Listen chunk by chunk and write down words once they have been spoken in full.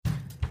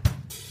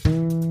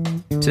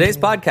Today's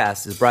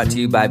podcast is brought to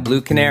you by Blue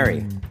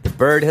Canary. The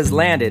bird has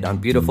landed on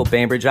beautiful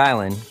Bainbridge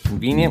Island,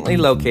 conveniently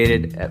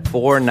located at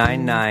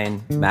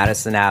 499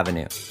 Madison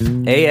Avenue.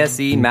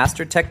 ASE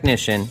Master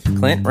Technician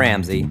Clint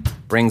Ramsey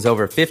brings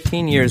over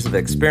 15 years of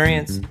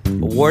experience,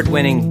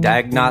 award-winning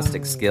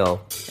diagnostic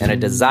skill, and a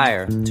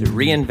desire to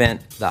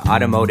reinvent the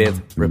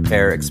automotive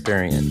repair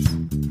experience.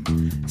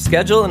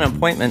 Schedule an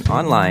appointment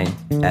online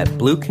at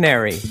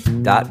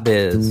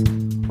bluecanary.biz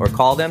or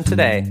call them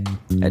today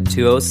at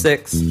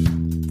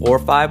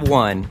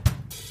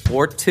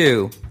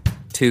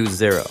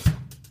 206-451-4220.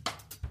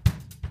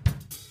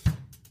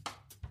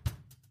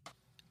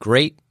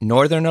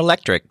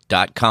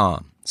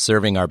 GreatNorthernElectric.com,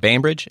 serving our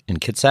Bainbridge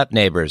and Kitsap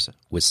neighbors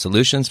with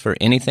solutions for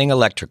anything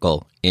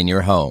electrical in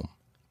your home.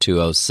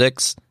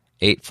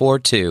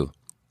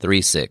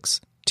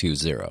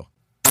 206-842-3620.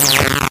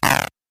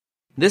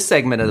 This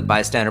segment of the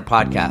Bystander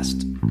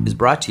Podcast is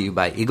brought to you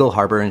by Eagle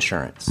Harbor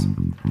Insurance.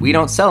 We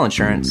don't sell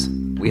insurance,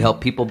 we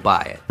help people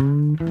buy it.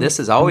 This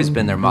has always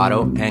been their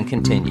motto and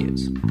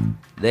continues.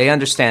 They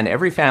understand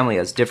every family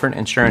has different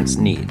insurance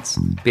needs,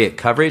 be it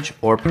coverage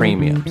or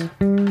premiums.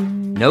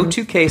 No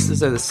two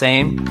cases are the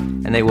same,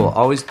 and they will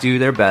always do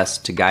their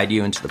best to guide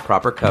you into the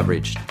proper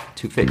coverage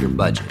to fit your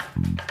budget.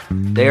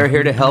 They are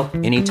here to help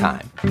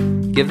anytime.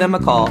 Give them a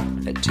call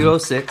at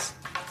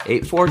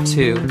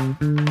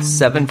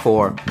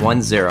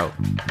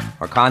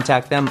 206-842-7410 or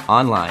contact them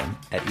online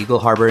at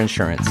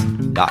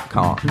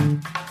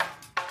eagleharborinsurance.com.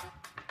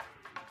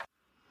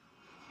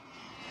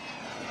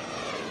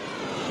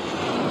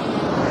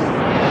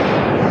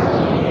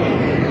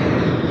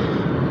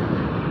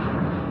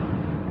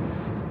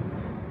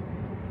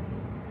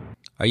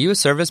 Are you a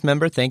service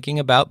member thinking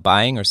about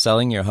buying or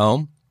selling your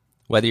home?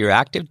 Whether you're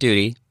active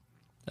duty,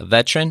 a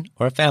veteran,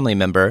 or a family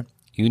member,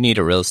 you need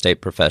a real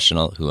estate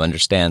professional who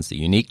understands the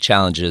unique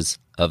challenges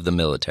of the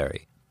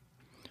military.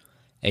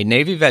 A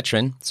Navy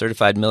veteran,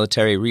 certified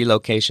military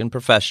relocation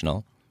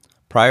professional,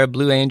 prior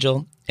Blue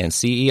Angel, and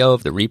CEO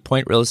of the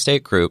Repoint Real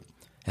Estate Group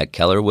at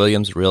Keller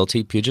Williams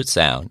Realty Puget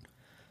Sound,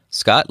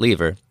 Scott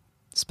Lever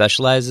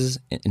specializes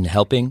in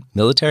helping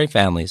military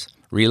families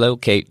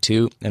relocate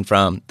to and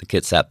from the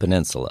Kitsap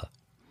Peninsula.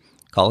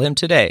 Call him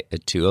today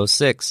at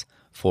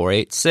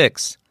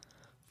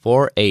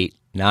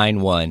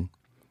 206-486-4891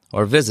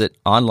 or visit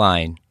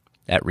online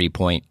at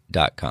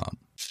repoint.com.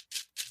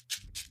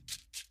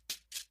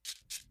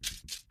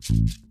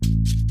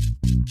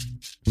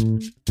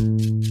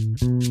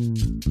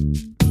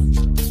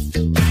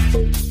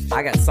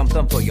 I got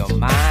something for your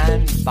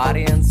mind,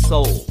 body, and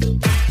soul.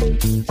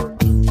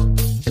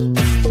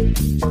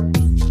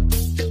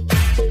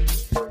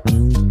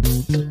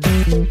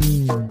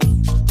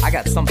 I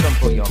got something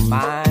for your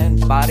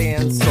mind, body,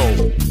 and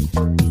soul.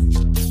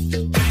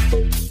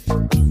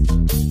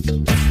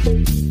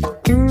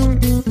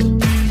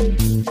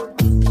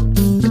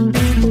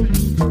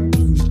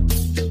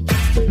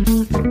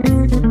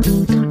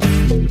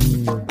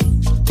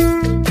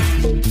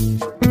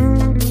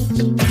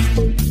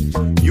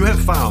 You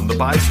have found the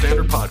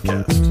Bystander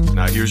Podcast.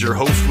 Now here's your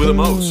host with the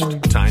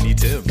most, Tiny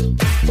Tim.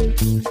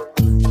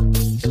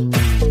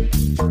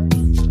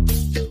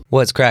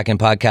 What's cracking,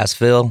 Podcast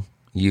Phil?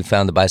 You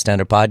found the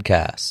Bystander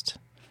Podcast.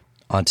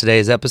 On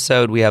today's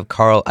episode, we have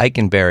Karl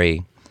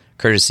Eikenberry,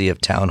 courtesy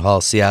of Town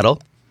Hall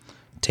Seattle,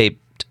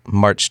 taped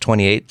March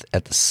 28th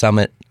at the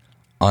Summit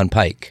on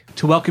Pike.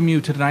 To welcome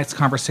you to tonight's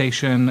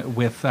conversation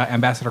with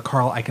Ambassador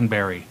Karl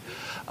Eikenberry.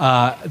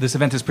 This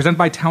event is presented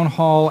by Town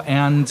Hall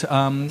and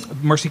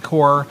Mercy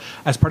Corps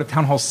as part of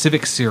Town Hall's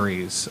Civic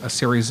Series, a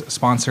series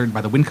sponsored by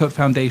the Wyncote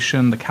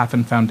Foundation, the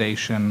Caffin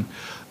Foundation,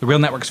 the Real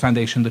Networks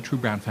Foundation, the True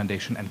Brown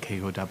Foundation, and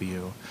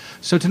KOW.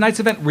 So tonight's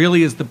event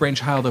really is the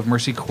brainchild of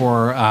Mercy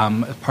Corps,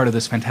 part of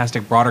this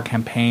fantastic broader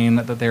campaign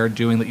that they are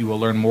doing that you will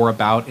learn more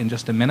about in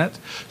just a minute.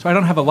 So I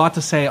don't have a lot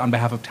to say on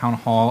behalf of Town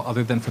Hall,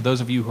 other than for those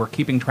of you who are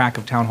keeping track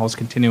of Town Hall's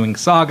continuing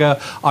saga.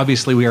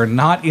 Obviously, we are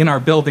not in our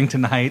building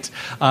tonight.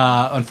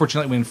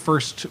 Unfortunately, when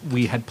first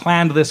we had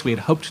planned this, we had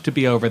hoped to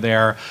be over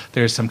there.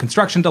 There's some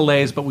construction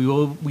delays, but we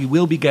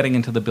will be getting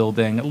into the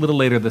building a little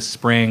later this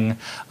spring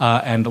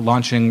and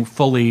launching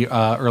fully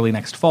early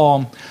next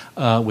fall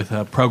with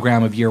a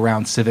program of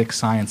year-round civic,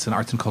 science, and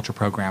arts and culture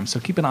programs. So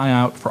keep an eye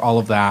out for all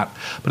of that.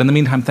 But in the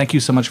meantime, thank you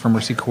so much for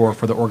Mercy Corps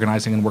for the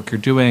organizing and work you're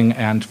doing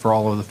and for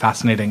all of the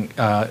fascinating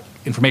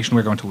information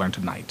we're going to learn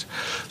tonight.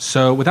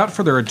 So without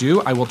further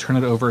ado, I will turn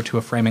it over to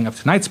a framing of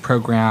tonight's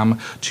program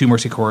to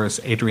Mercy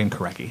Corps' Adrian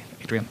Korecki.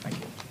 Adrian, thank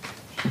you.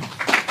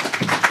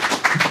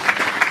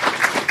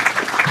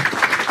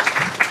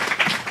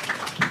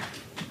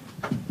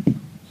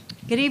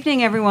 Good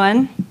evening,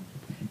 everyone.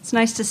 It's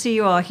nice to see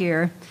you all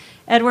here.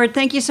 Edward,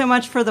 thank you so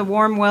much for the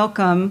warm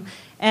welcome.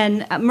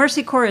 And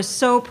Mercy Corps is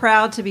so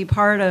proud to be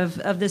part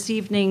of this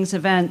evening's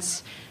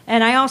events.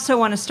 And I also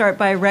want to start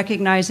by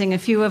recognizing a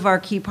few of our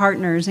key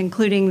partners,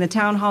 including the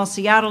Town Hall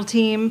Seattle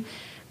team,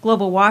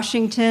 Global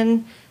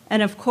Washington,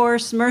 and of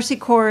course, Mercy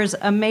Corps'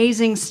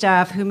 amazing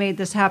staff who made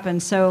this happen.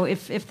 So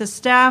if the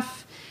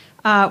staff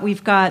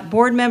We've got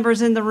board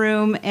members in the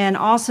room and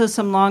also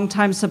some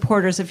longtime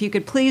supporters. If you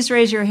could please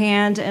raise your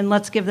hand and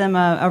let's give them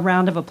a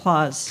round of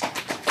applause.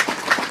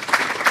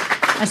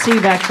 I see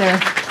you back there.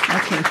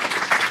 Okay.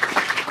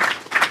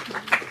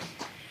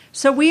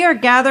 So we are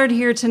gathered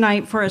here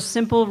tonight for a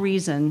simple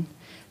reason.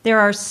 There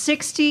are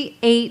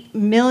 68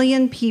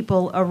 million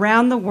people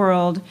around the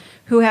world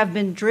who have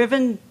been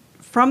driven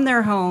from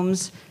their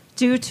homes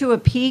due to a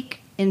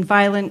peak in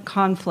violent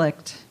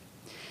conflict.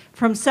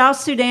 From South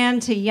Sudan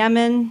to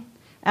Yemen,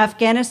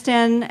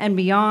 Afghanistan, and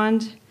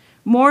beyond,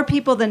 more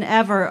people than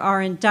ever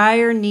are in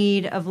dire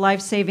need of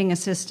life-saving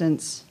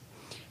assistance.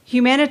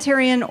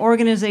 Humanitarian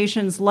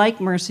organizations like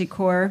Mercy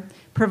Corps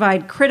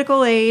provide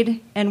critical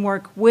aid and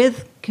work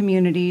with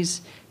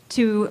communities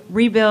to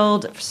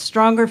rebuild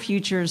stronger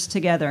futures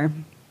together.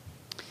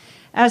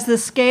 As the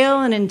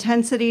scale and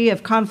intensity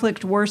of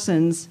conflict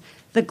worsens,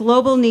 the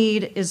global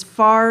need is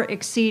far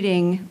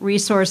exceeding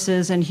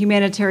resources and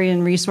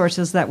humanitarian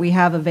resources that we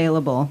have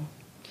available.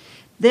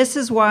 This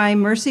is why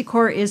Mercy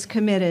Corps is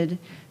committed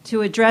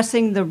to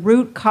addressing the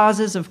root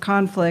causes of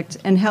conflict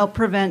and help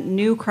prevent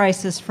new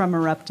crises from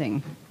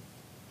erupting.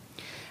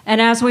 And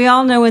as we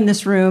all know in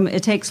this room,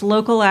 it takes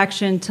local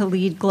action to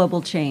lead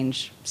global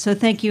change. So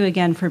thank you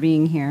again for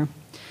being here.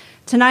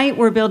 Tonight,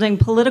 we're building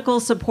political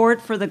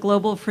support for the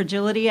Global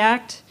Fragility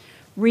Act,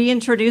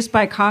 reintroduced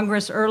by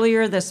Congress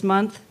earlier this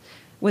month,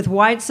 with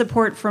wide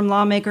support from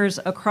lawmakers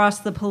across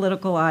the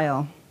political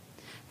aisle.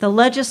 The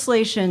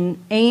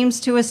legislation aims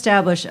to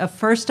establish a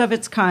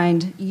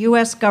first-of-its-kind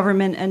U.S.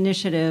 government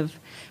initiative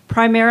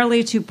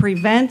primarily to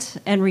prevent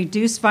and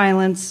reduce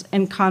violence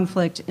and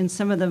conflict in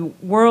some of the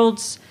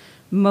world's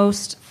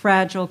most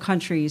fragile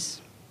countries.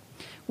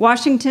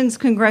 Washington's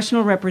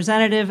congressional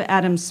representative,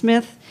 Adam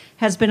Smith,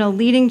 has been a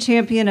leading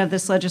champion of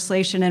this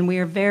legislation, and we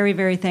are very,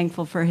 very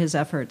thankful for his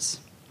efforts.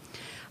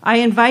 I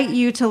invite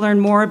you to learn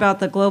more about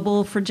the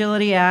Global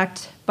Fragility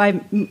Act by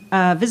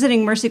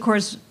visiting Mercy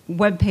Corps'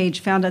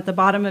 webpage found at the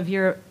bottom of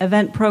your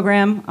event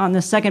program on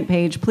the second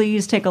page.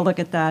 Please take a look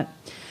at that.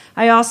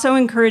 I also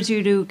encourage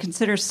you to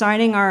consider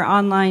signing our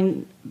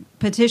online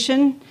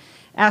petition,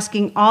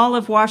 asking all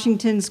of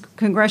Washington's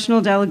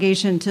congressional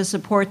delegation to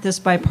support this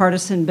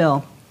bipartisan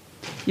bill.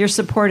 Your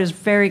support is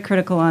very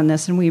critical on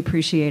this, and we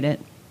appreciate it.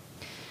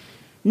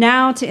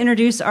 Now to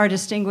introduce our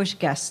distinguished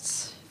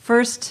guests.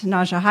 First,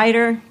 Naja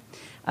Hyder,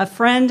 a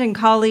friend and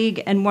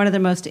colleague and one of the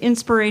most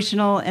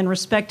inspirational and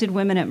respected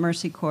women at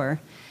Mercy Corps.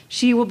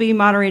 She will be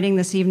moderating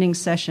this evening's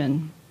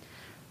session.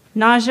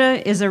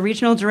 Naja is a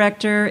regional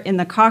director in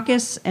the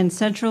Caucasus and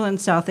Central and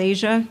South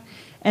Asia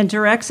and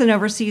directs and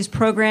oversees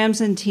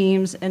programs and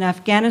teams in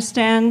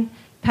Afghanistan,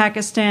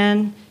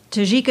 Pakistan,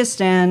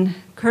 Tajikistan,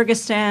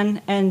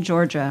 Kyrgyzstan, and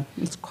Georgia.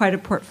 It's quite a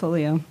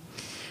portfolio.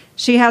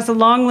 She has a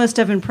long list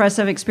of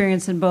impressive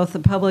experience in both the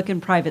public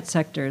and private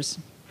sectors.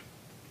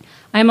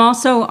 I'm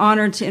also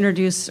honored to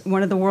introduce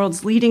one of the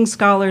world's leading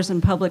scholars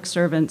and public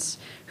servants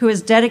who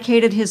has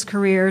dedicated his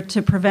career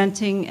to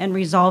preventing and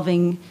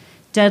resolving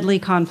deadly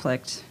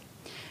conflict.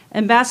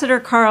 Ambassador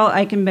Karl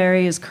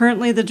Eikenberry is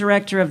currently the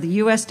director of the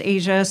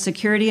U.S.-Asia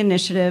Security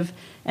Initiative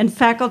and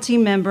faculty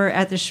member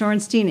at the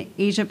Shorenstein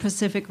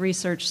Asia-Pacific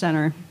Research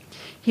Center.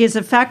 He is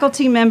a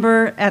faculty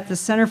member at the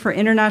Center for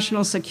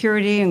International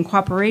Security and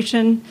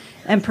Cooperation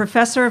and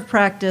professor of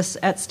practice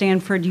at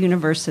Stanford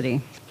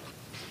University.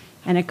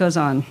 And it goes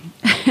on.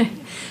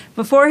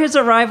 Before his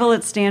arrival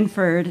at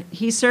Stanford,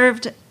 he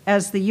served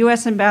as the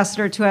U.S.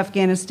 ambassador to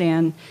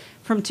Afghanistan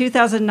from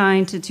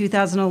 2009 to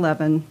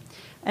 2011,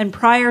 and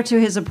prior to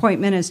his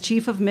appointment as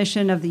chief of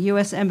mission of the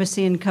U.S.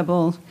 Embassy in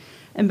Kabul,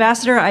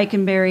 Ambassador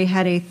Eikenberry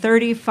had a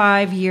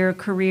 35-year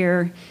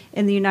career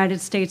in the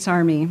United States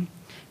Army,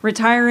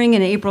 retiring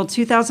in April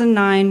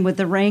 2009 with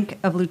the rank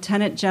of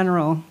lieutenant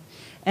general,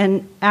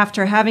 and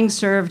after having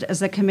served as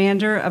the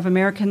commander of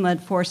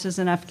American-led forces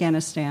in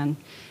Afghanistan.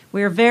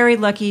 We are very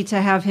lucky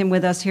to have him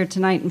with us here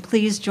tonight, and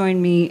please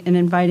join me in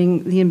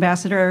inviting the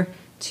ambassador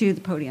to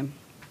the podium.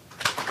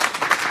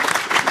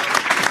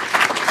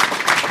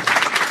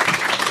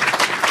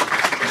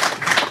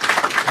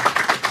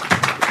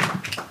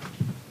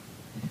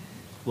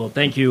 Well,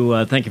 thank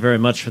you very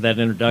much for that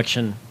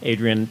introduction,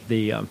 Adrian.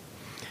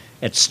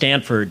 At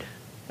Stanford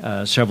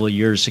several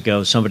years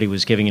ago, somebody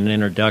was giving an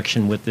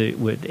introduction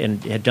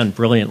and had done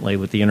brilliantly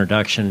with the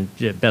introduction,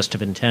 best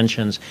of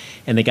intentions,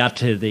 and they got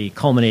to the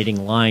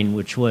culminating line,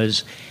 which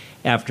was,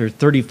 after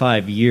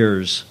 35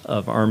 years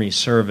of Army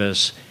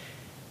service,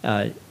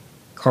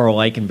 Karl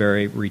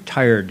Eikenberry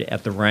retired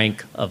at the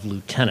rank of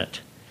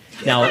lieutenant.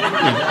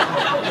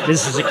 Now,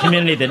 this is a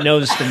community that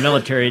knows the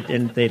military,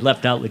 and they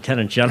left out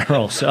lieutenant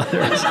general, so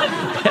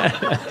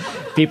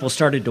people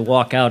started to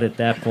walk out at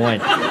that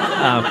point.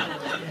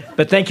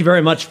 But thank you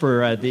very much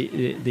for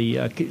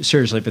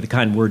seriously for the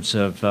kind words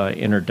of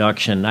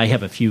introduction. I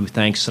have a few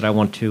thanks that I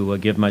want to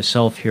give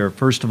myself here.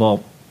 First of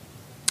all,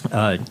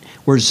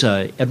 where's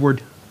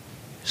Edward?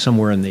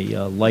 Somewhere in the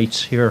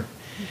lights here.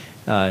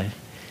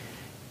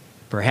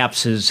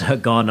 Perhaps has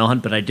gone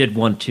on, but I did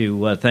want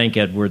to thank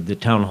Edward, the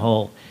town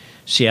hall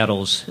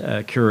Seattle's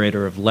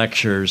curator of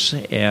lectures,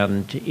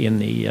 and in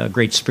the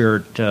great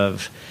spirit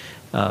of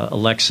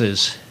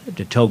Alexis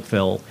de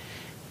Tocqueville,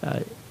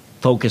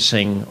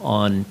 focusing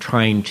on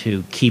trying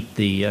to keep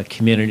the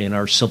community and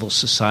our civil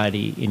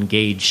society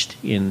engaged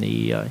in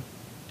the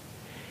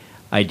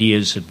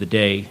ideas of the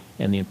day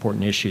and the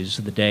important issues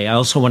of the day. I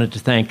also wanted to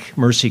thank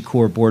Mercy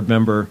Corps board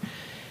member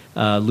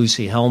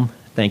Lucy Helm.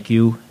 Thank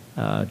you,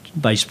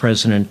 Vice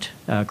President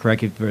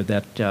Karecki, for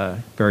that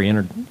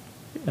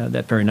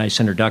very nice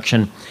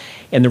introduction,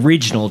 and the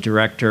regional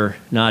director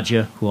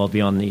Nadia, who I'll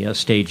be on the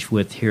stage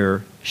with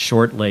here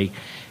shortly.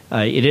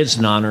 It is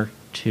an honor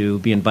to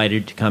be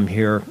invited to come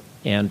here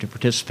and to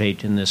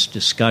participate in this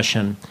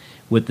discussion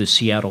with the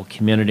Seattle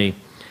community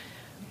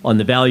on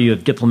the value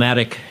of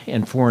diplomatic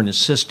and foreign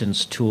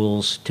assistance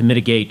tools to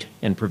mitigate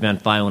and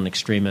prevent violent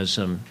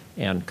extremism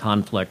and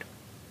conflict.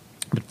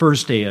 But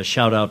first, a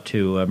shout out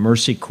to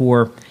Mercy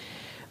Corps.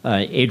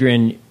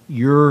 Adrian,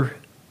 your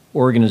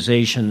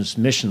organization's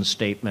mission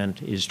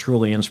statement is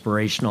truly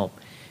inspirational,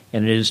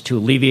 and it is to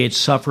alleviate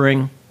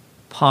suffering,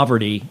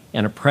 poverty,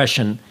 and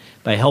oppression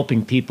by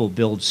helping people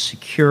build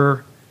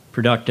secure,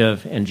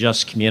 productive, and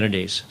just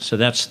communities. So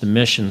that's the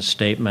mission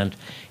statement.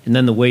 And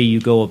then the way you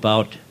go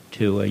about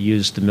to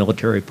use the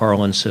military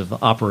parlance of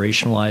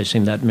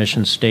operationalizing that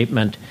mission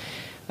statement.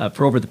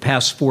 For over the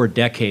past 4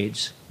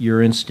 decades,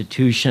 your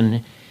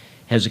institution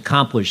has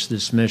accomplished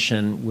this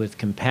mission with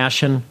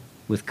compassion,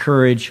 with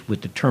courage,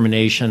 with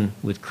determination,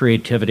 with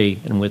creativity,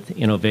 and with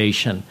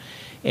innovation.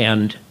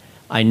 And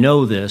I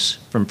know this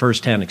from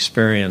firsthand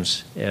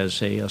experience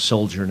as a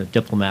soldier and a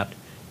diplomat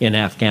in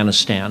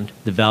Afghanistan,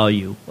 the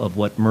value of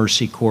what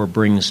Mercy Corps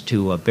brings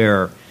to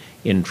bear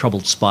in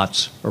troubled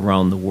spots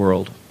around the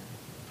world.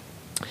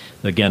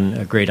 Again,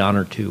 a great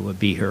honor to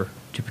be here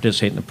to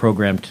participate in the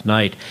program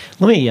tonight.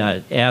 Let me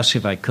ask,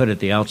 if I could at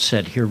the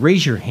outset here,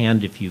 raise your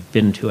hand if you've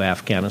been to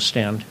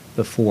Afghanistan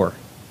before.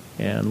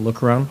 And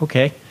look around,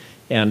 okay.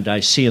 And I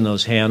see in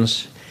those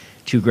hands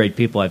 2 great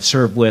people I've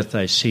served with.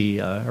 I see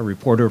a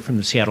reporter from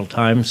the Seattle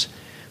Times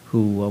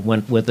who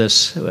went with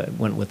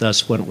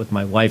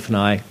my wife and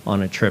I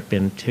on a trip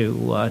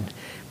into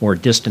more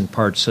distant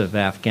parts of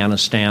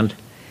Afghanistan.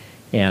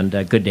 And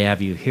good to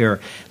have you here.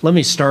 Let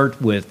me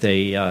start with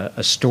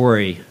a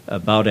story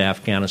about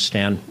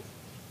Afghanistan.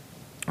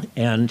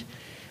 And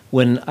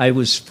when I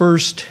was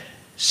first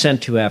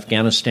sent to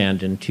Afghanistan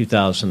in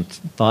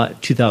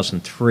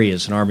 2003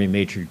 as an Army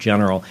Major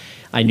General,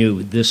 I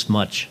knew this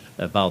much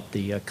about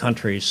the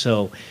country.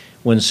 So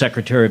when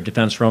Secretary of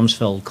Defense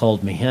Rumsfeld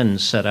called me in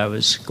and said I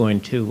was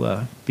going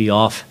to be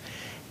off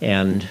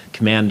and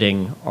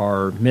commanding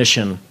our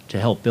mission to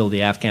help build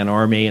the Afghan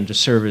army and to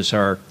serve as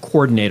our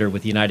coordinator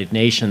with the United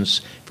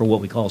Nations for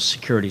what we call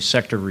security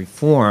sector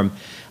reform,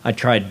 I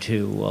tried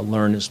to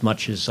learn as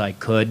much as I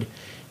could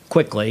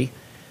quickly.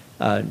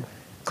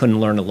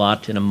 Couldn't learn a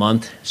lot in a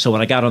month. So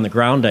when I got on the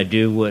ground, I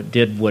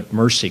did what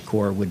Mercy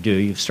Corps would do.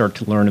 You start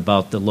to learn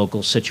about the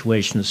local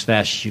situation as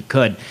fast as you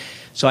could.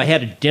 So I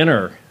had a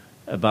dinner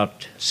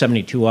about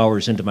 72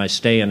 hours into my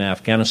stay in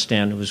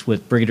Afghanistan. It was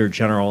with Brigadier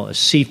General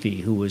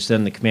Asifi, who was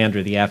then the commander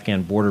of the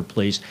Afghan Border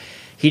Police.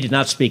 He did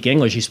not speak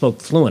English. He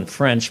spoke fluent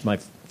French. My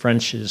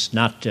French is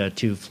not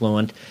too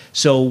fluent.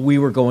 So we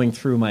were going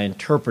through my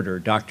interpreter,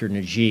 Dr.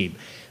 Najib.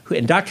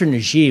 And Dr.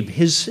 Najib,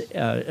 his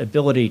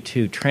ability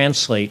to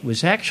translate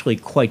was actually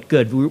quite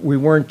good. We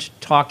weren't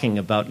talking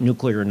about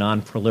nuclear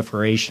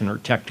nonproliferation or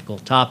technical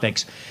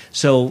topics.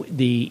 So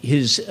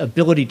his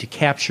ability to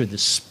capture the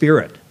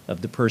spirit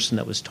of the person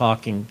that was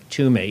talking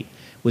to me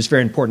was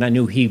very important. I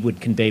knew he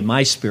would convey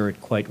my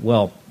spirit quite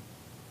well.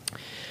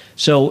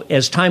 So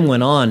as time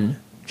went on,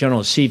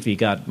 General Asifi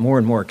got more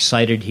and more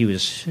excited. It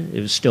was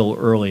still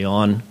early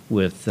on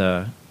with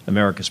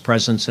America's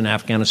presence in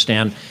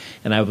Afghanistan,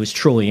 and I was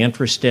truly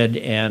interested.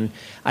 And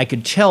I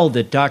could tell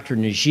that Dr.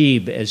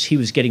 Najib, as he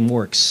was getting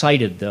more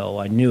excited, though,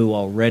 I knew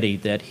already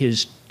that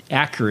his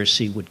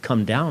accuracy would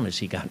come down as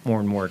he got more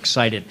and more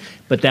excited.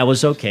 But that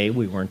was okay.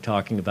 We weren't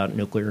talking about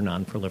nuclear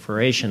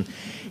nonproliferation.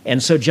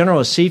 And so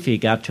General Asifi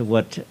got to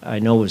what I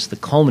know was the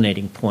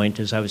culminating point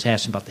as I was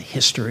asking about the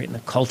history and the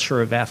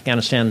culture of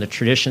Afghanistan, the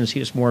traditions. He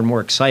was more and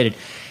more excited.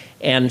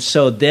 And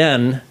so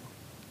then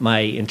my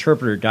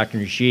interpreter, Dr.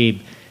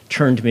 Najib,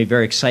 turned to me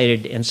very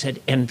excited and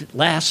said, and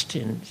last,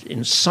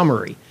 in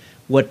summary,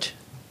 what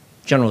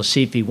General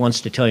Asifi wants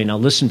to tell you. Now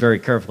listen very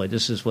carefully.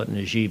 This is what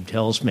Najib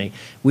tells me.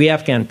 We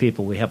Afghan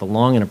people, we have a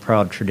long and a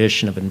proud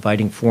tradition of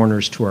inviting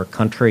foreigners to our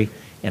country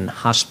and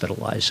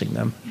hospitalizing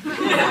them.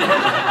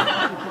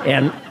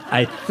 And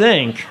I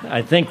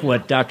think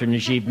what Dr.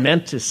 Najib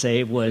meant to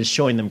say was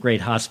showing them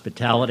great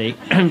hospitality,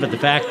 but the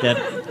fact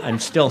that I'm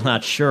still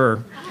not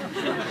sure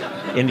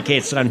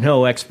indicates that I'm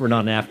no expert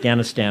on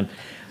Afghanistan.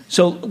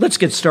 So let's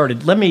get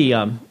started. Let me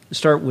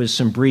start with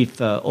some brief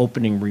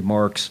opening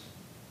remarks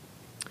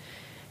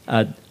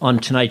on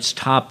tonight's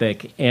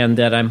topic, and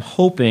that I'm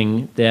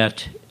hoping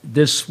that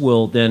this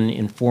will then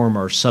inform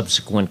our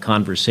subsequent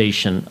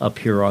conversation up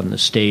here on the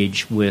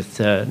stage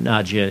with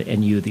Nadia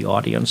and you, the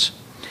audience.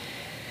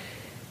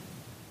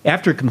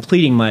 After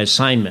completing my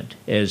assignment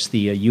as the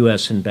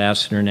U.S.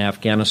 ambassador in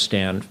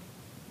Afghanistan,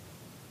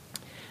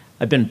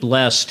 I've been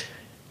blessed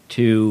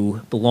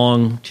to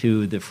belong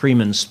to the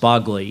Freeman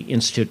Spogli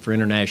Institute for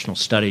International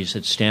Studies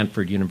at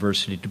Stanford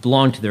University, to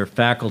belong to their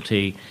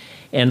faculty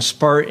and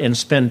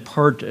spend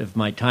part of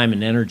my time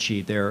and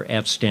energy there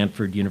at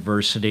Stanford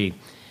University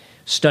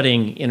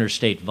studying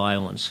interstate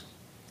violence.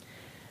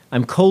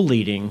 I'm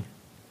co-leading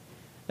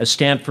a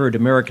Stanford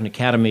American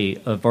Academy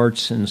of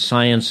Arts and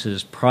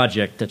Sciences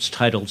project that's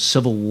titled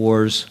Civil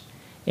Wars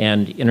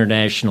and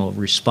International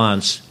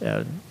Response.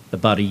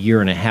 About a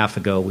year and a half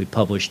ago, we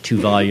published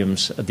 2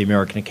 volumes of the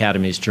American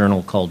Academy's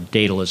journal called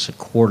Daedalus, a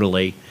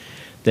quarterly,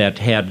 that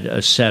had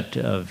a set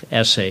of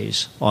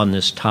essays on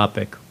this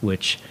topic,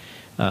 which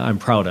I'm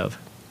proud of.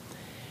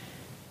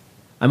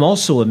 I'm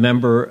also a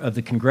member of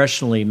the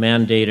congressionally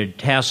mandated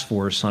Task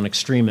Force on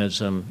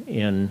Extremism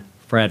in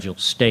Fragile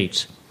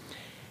States.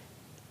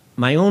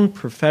 My own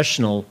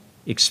professional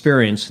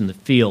experience in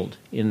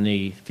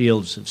the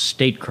fields of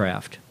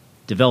statecraft,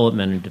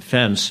 development, and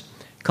defense,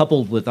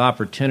 coupled with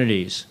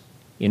opportunities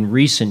in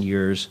recent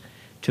years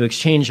to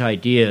exchange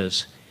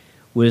ideas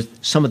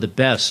with some of the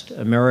best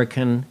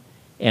American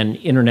and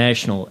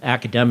international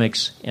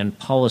academics and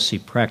policy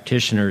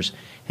practitioners,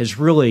 has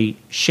really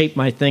shaped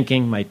my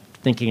thinking. My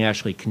thinking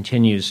actually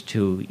continues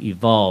to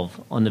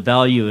evolve on the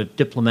value of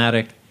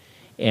diplomatic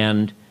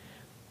and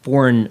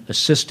foreign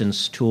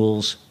assistance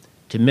tools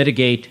to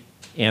mitigate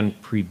and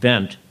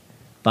prevent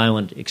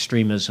violent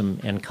extremism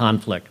and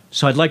conflict.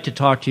 So I'd like to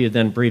talk to you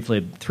then briefly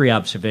about 3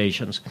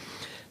 observations.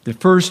 The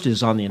first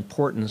is on the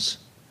importance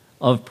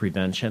of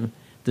prevention.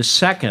 The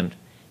second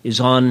is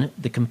on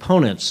the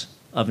components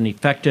of an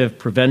effective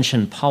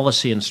prevention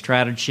policy and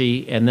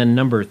strategy. And then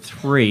number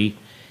 3,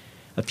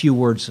 a few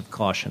words of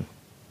caution.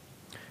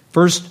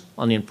 First,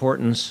 on the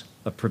importance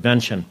of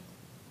prevention.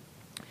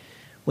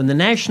 When the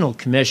National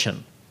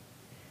Commission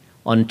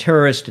on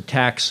Terrorist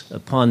Attacks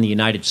upon the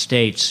United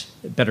States,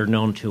 better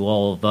known to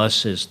all of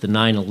us as the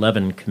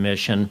 9/11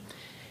 Commission,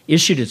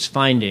 issued its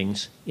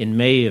findings in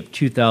May of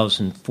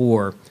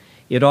 2004,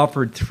 it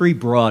offered 3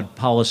 broad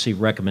policy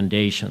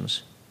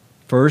recommendations.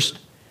 First,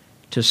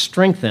 to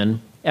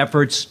strengthen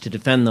efforts to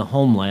defend the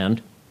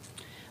homeland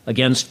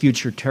against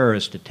future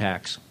terrorist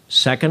attacks.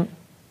 Second,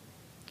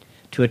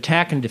 to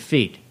attack and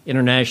defeat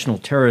international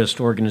terrorist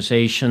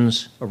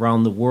organizations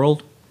around the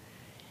world.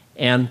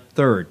 And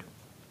third,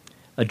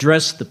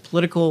 address the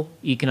political,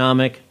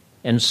 economic,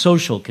 and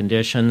social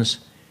conditions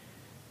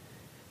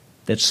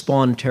that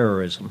spawn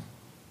terrorism.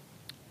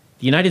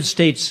 The United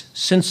States,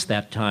 since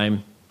that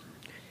time,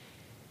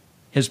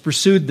 has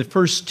pursued the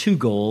first 2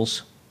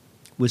 goals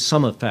with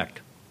some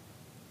effect.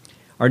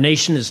 Our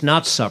nation has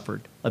not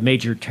suffered a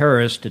major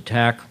terrorist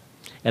attack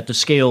at the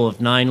scale of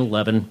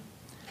 9/11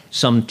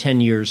 some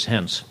 10 years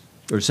hence,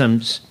 or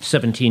some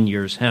 17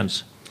 years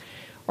hence.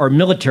 Our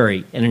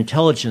military and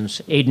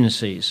intelligence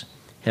agencies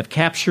have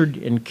captured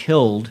and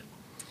killed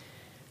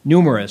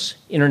numerous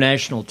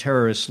international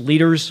terrorist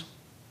leaders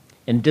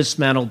and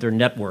dismantled their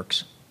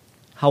networks.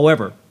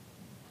 However,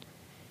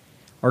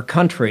 our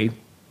country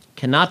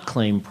cannot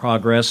claim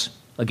progress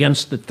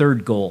against the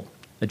third goal,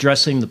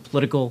 addressing the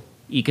political,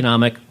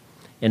 economic,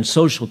 and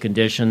social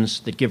conditions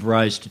that give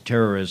rise to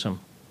terrorism.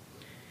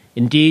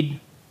 Indeed,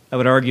 I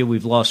would argue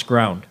we've lost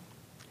ground.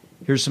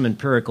 Here's some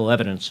empirical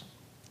evidence.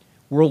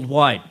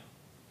 Worldwide,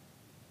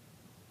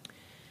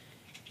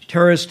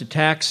 terrorist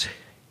attacks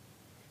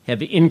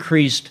have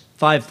increased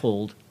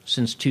 5-fold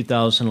since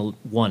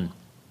 2001.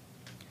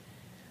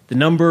 The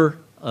number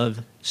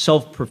of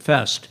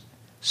self-professed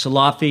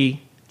Salafi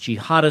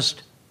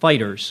jihadist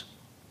fighters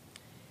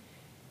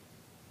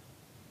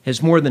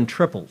has more than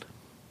tripled,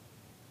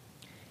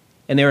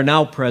 and they are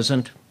now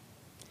present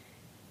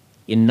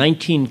in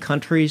 19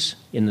 countries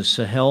in the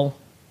Sahel,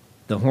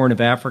 the Horn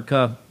of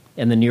Africa,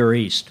 and the Near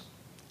East.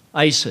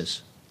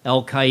 ISIS,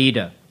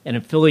 Al-Qaeda, and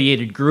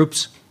affiliated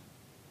groups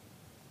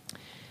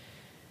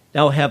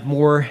now have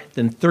more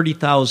than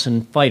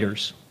 30,000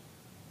 fighters.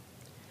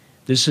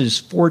 This is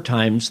 4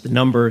 times the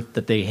number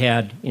that they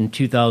had in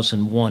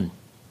 2001.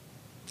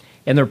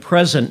 And they're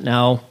present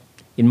now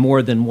in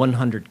more than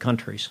 100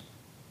 countries.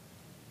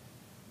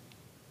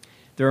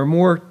 There are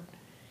more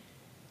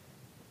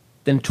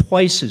than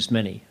twice as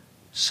many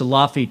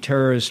Salafi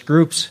terrorist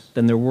groups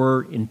than there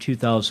were in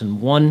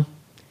 2001,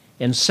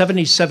 and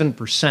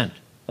 77%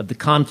 of the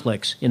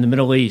conflicts in the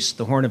Middle East,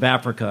 the Horn of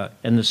Africa,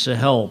 and the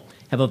Sahel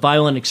have a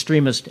violent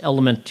extremist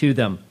element to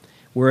them,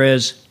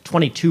 whereas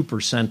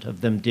 22%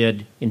 of them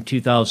did in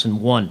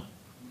 2001.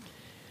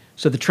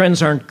 So the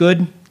trends aren't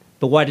good,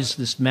 but why does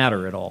this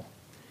matter at all?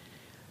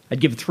 I'd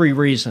give 3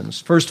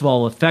 reasons. First of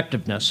all,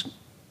 effectiveness.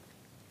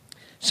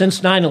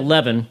 Since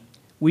 9/11,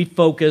 we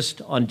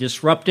focused on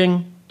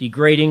disrupting,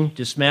 degrading,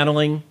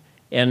 dismantling,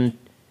 and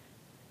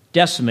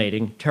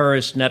decimating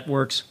terrorist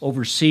networks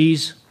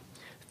overseas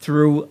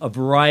through a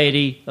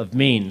variety of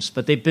means,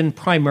 but they've been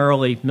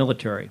primarily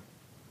military.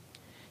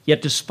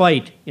 Yet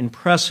despite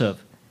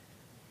impressive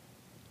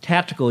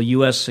tactical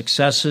U.S.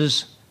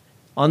 successes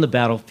on the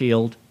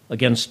battlefield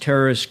against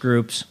terrorist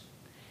groups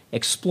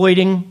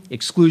exploiting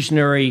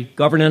exclusionary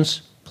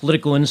governance,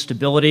 political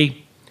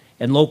instability,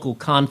 and local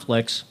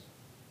conflicts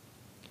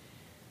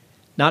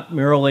not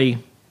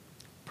merely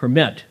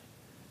permit,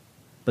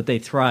 but they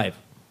thrive.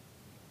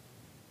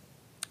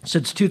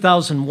 Since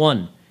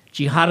 2001,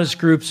 jihadist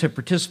groups have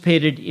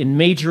participated in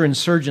major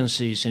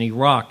insurgencies in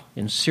Iraq,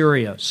 in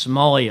Syria,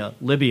 Somalia,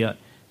 Libya,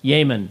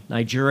 Yemen,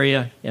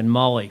 Nigeria, and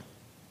Mali.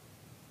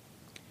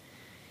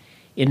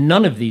 In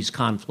none of these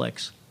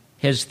conflicts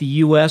has the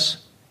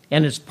U.S.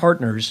 and its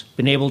partners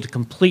been able to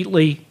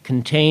completely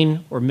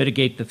contain or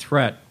mitigate the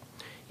threat.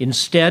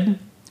 Instead,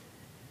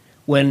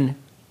 when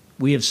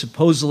we have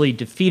supposedly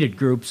defeated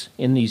groups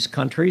in these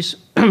countries,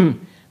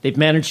 they've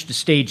managed to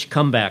stage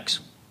comebacks.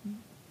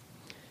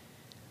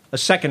 A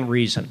second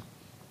reason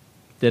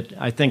that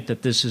I think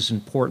that this is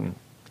important,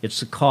 it's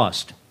the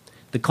cost.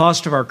 The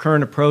cost of our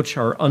current approach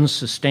are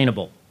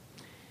unsustainable.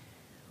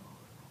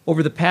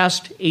 Over the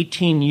past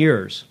 18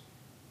 years,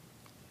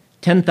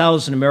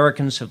 10,000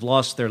 Americans have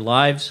lost their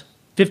lives,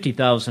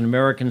 50,000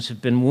 Americans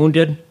have been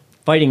wounded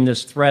fighting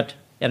this threat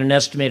at an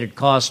estimated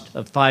cost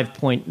of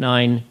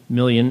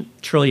 $5.9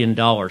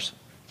 trillion.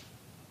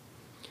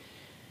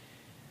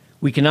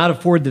 We cannot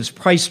afford this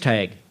price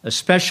tag,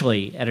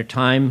 especially at a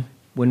time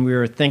when we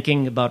are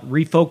thinking about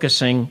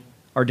refocusing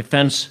our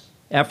defense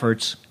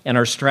efforts and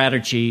our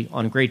strategy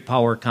on great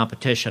power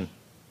competition.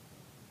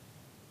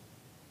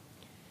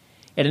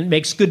 And it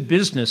makes good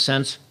business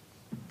sense.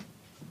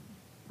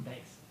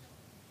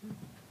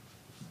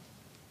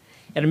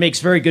 And it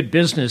makes very good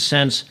business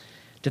sense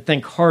to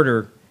think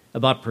harder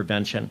about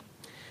prevention.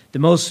 The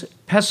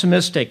most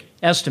pessimistic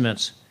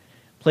estimates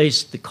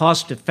place the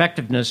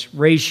cost-effectiveness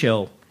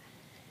ratio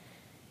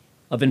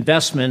of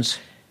investments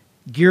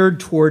geared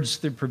towards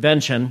the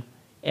prevention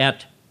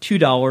at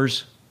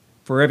 $2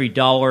 for every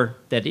dollar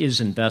that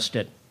is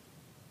invested.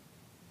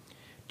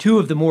 Two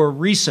of the more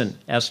recent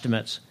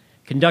estimates,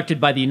 conducted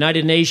by the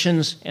United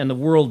Nations and the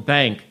World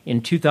Bank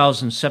in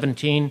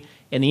 2017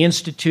 and the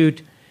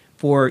Institute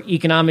for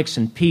Economics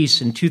and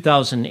Peace in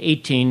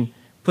 2018,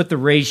 put the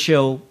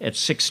ratio at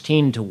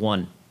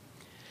 16-1.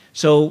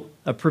 So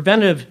a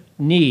preventive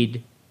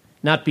need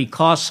not be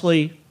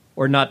costly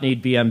or not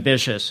need be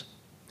ambitious.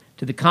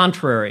 To the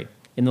contrary,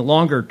 in the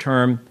longer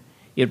term,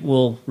 it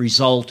will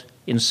result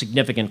in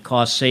significant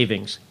cost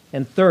savings.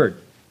 And third,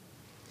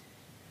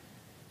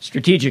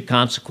 strategic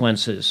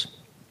consequences.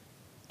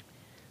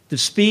 The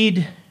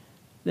speed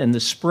and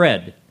the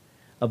spread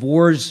of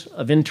wars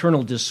of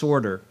internal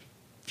disorder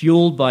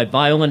fueled by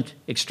violent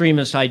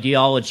extremist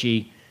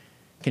ideology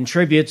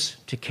contributes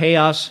to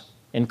chaos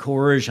and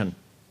coercion.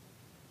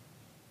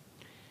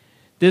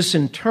 This,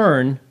 in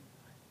turn,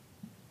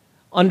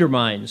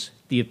 undermines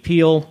the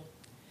appeal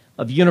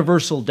of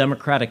universal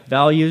democratic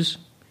values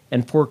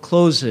and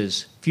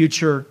forecloses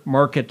future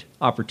market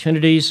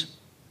opportunities,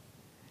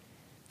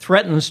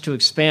 threatens to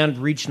expand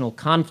regional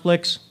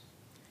conflicts,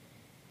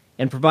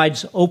 and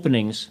provides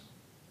openings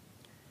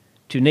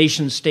to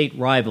nation-state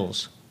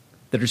rivals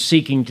that are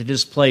seeking to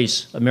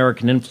displace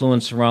American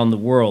influence around the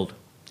world.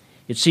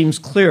 It seems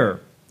clear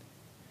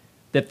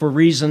that for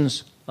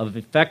reasons of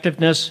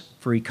effectiveness,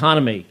 for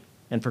economy,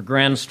 and for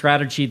grand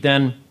strategy,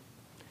 then,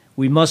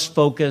 we must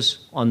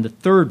focus on the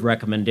third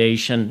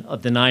recommendation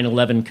of the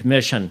 9/11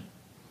 Commission,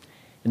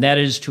 and that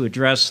is to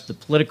address the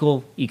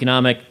political,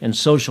 economic, and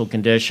social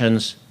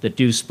conditions that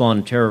do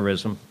spawn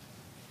terrorism.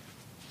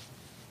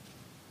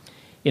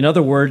 In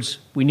other words,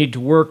 we need to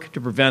work to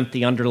prevent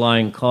the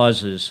underlying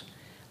causes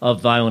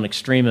of violent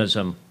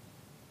extremism.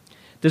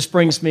 This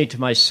brings me to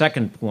my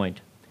second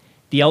point,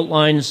 the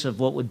outlines of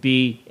what would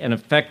be an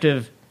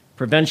effective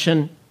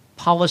prevention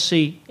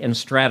policy and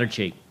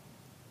strategy.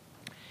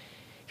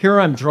 Here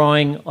I'm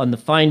drawing on the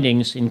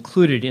findings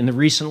included in the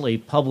recently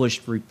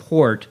published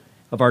report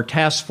of our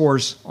Task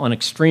Force on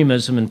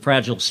Extremism in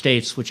Fragile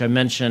States, which I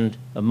mentioned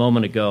a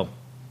moment ago.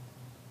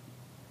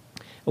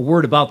 A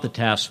word about the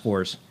task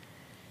force.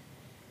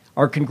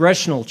 Our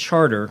congressional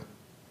charter,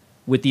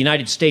 with the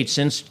United States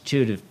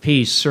Institute of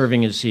Peace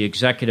serving as the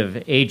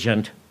executive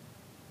agent,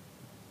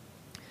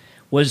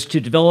 was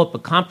to develop a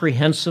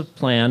comprehensive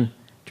plan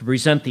to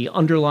prevent the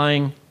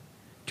underlying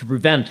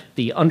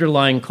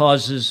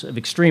causes of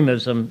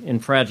extremism in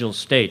fragile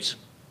states.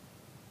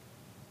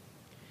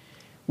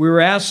 We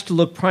were asked to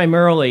look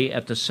primarily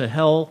at the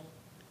Sahel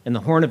and the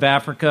Horn of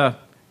Africa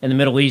and the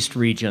Middle East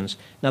regions.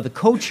 Now, the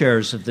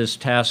co-chairs of this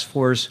task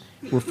force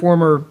were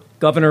former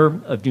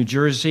Governor of New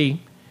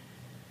Jersey,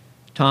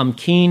 Tom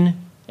Keene,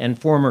 and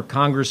former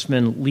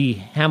Congressman Lee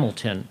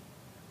Hamilton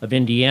of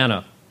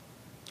Indiana.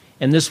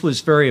 And this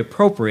was very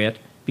appropriate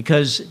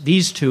because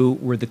these two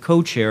were the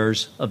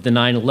co-chairs of the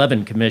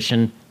 9/11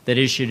 Commission that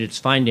issued its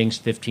findings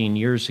 15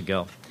 years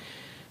ago.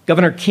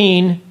 Governor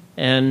Keene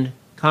and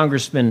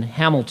Congressman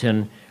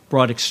Hamilton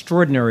brought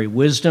extraordinary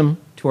wisdom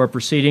to our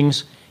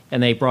proceedings,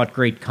 and they brought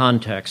great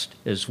context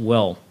as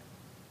well.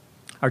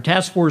 Our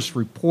task force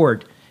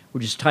report,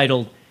 which is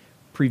titled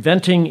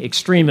Preventing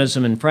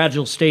Extremism in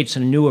Fragile States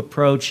and a New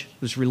Approach,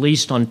 was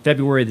released on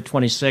February the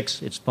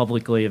 26th. It's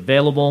publicly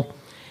available.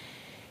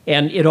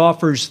 And it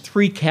offers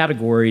 3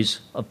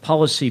 categories of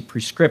policy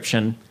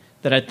prescription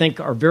that I think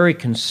are very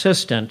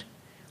consistent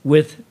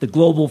with the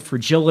Global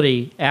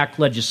Fragility Act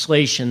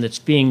legislation that's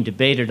being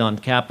debated on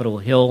Capitol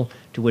Hill,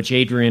 to which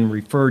Adrian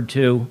referred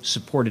to,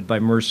 supported by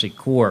Mercy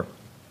Corps.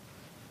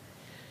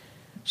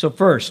 So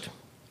first,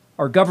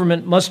 our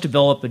government must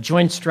develop a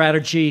joint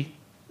strategy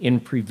in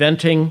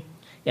preventing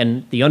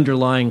and the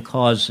underlying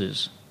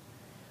causes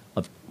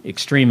of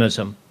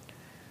extremism.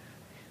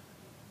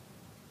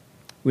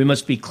 We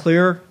must be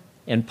clear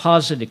and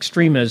posit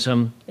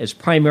extremism as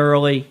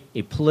primarily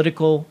a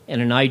political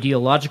and an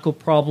ideological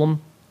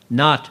problem,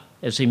 not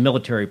as a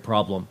military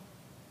problem.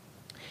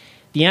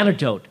 The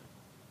antidote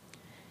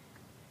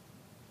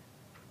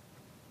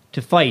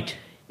to fight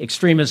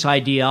extremist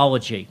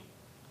ideology,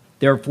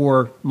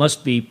 therefore,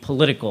 must be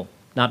political,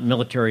 not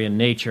military in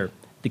nature.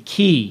 The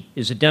key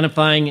is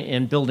identifying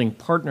and building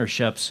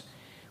partnerships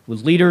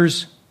with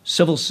leaders,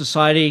 civil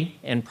society,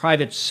 and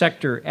private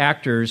sector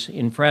actors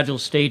in fragile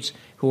states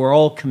who are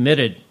all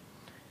committed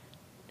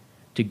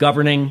to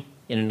governing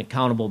in an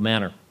accountable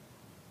manner.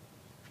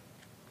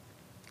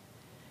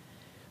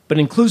 But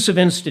inclusive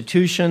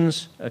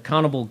institutions,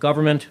 accountable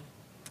government,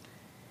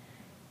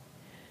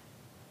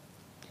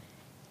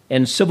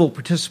 and civil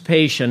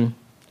participation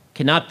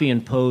cannot be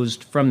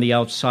imposed from the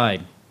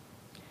outside.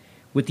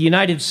 With the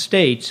United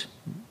States,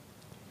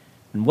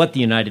 and what the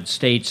United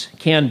States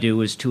can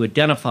do is to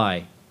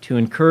identify, to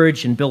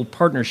encourage and build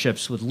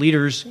partnerships with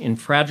leaders in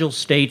fragile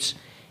states,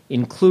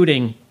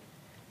 including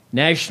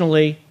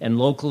nationally and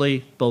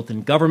locally, both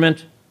in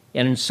government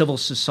and in civil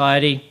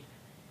society,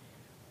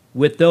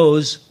 with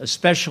those,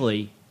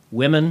 especially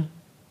women,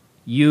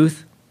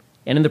 youth,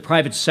 and in the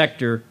private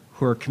sector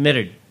who are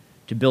committed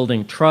to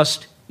building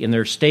trust in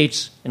their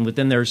states and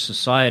within their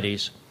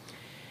societies.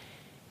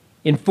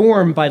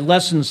 Informed by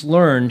lessons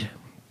learned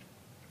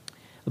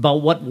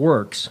about what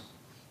works,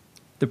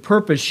 the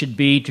purpose should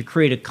be to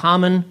create a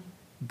common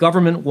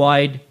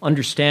government-wide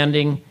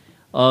understanding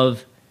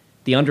of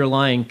the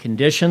underlying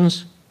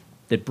conditions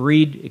that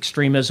breed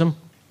extremism,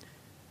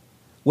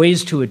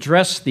 ways to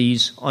address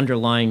these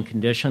underlying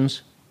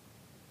conditions,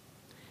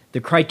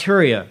 the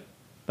criteria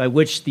by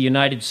which the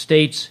United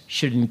States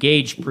should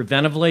engage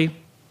preventively,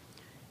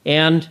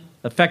 and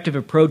effective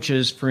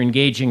approaches for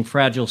engaging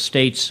fragile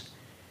states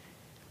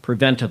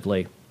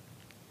preventively.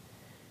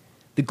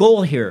 The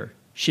goal here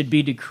should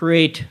be to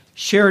create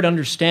shared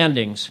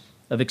understandings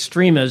of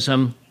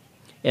extremism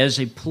as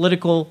a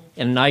political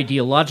and an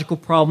ideological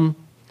problem,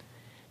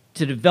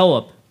 to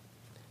develop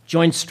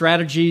joint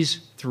strategies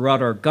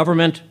throughout our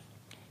government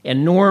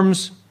and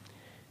norms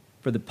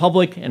for the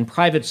public and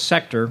private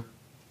sector,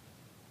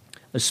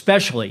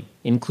 especially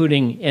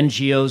including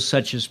NGOs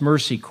such as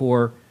Mercy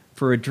Corps,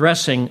 for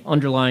addressing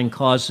underlying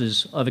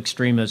causes of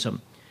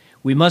extremism.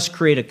 We must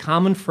create a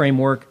common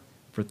framework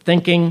for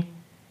thinking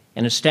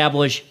and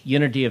establish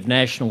unity of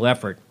national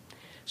effort.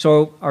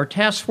 So our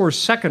task force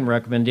second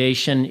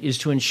recommendation is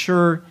to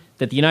ensure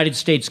that the United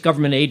States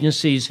government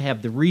agencies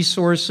have the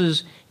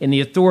resources and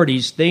the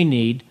authorities they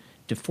need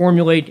to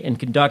formulate and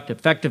conduct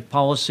effective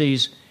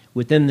policies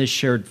within this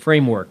shared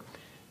framework.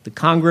 The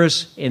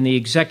Congress and the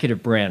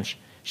executive branch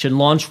should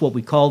launch what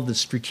we call the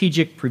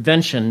Strategic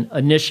Prevention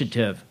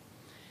Initiative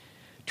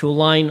to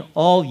align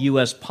all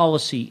U.S.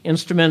 policy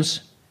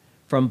instruments,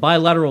 from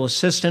bilateral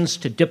assistance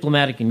to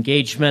diplomatic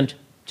engagement,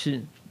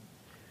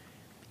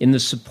 in the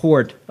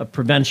support of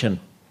prevention.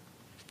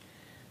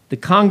 The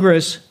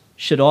Congress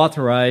should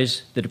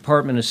authorize the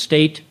Department of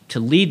State to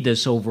lead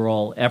this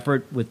overall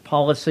effort with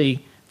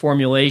policy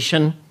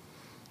formulation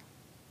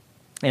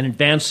and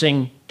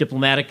advancing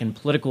diplomatic and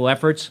political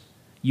efforts,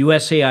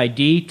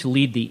 USAID to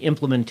lead the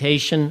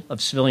implementation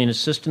of civilian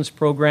assistance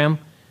program,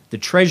 the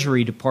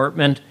Treasury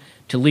Department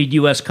to lead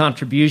U.S.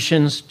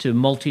 contributions to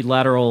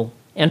multilateral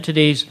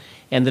entities,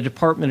 and the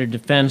Department of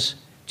Defense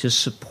to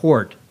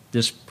support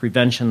this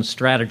prevention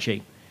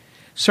strategy.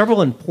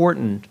 Several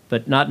important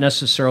but not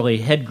necessarily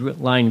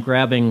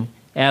headline-grabbing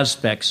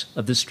aspects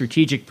of the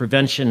Strategic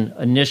Prevention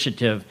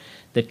Initiative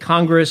that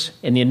Congress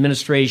and the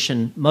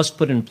administration must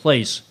put in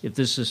place if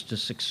this is to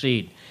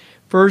succeed.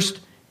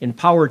 First,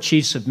 empower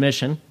chiefs of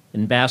mission,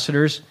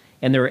 ambassadors,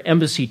 and their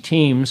embassy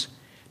teams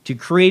to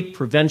create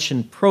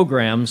prevention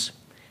programs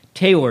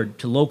tailored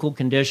to local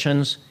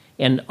conditions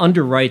and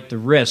underwrite the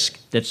risk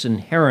that's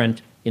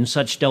inherent in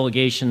such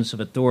delegations of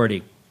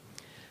authority.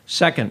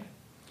 Second,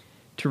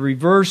 to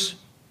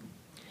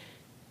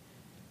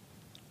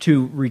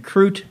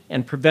recruit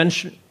and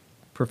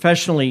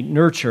professionally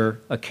nurture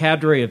a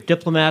cadre of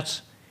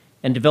diplomats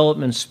and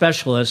development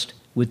specialists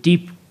with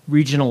deep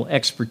regional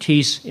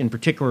expertise in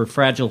particular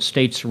fragile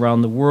states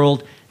around the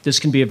world. This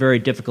can be a very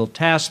difficult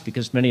task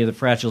because many of the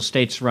fragile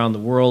states around the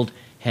world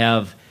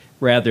have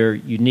rather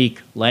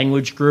unique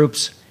language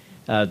groups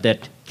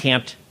that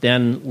can't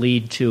then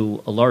lead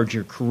to a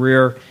larger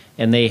career,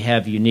 and they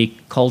have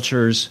unique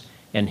cultures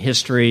and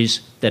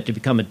histories that to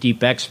become a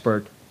deep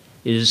expert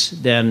is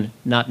then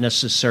not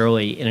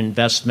necessarily an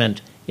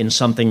investment in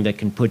something that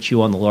can put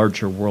you on the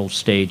larger world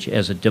stage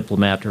as a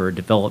diplomat or a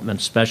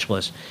development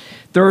specialist.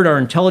 Third, our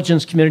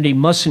intelligence community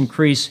must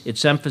increase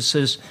its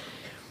emphasis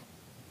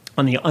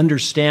on the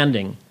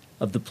understanding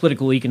of the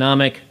political,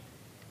 economic,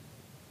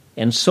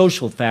 and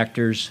social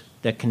factors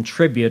that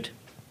contribute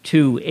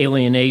to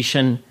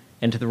alienation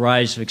and to the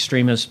rise of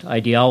extremist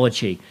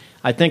ideology.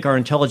 I think our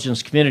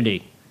intelligence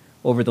community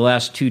over the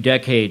last 2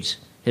 decades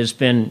has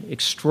been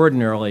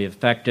extraordinarily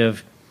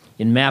effective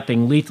in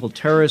mapping lethal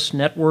terrorist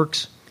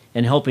networks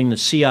and helping the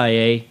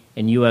CIA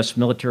and U.S.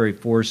 military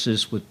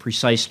forces with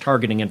precise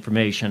targeting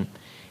information.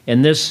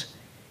 And this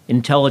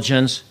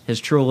intelligence has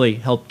truly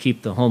helped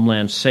keep the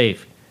homeland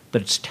safe,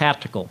 but it's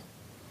tactical.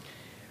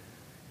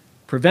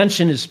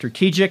 Prevention is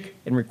strategic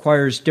and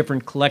requires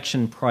different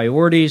collection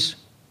priorities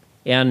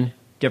and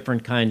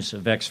different kinds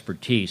of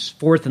expertise.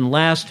 Fourth and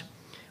last,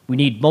 we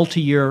need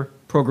multi-year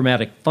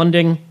programmatic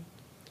funding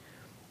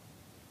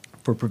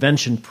for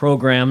prevention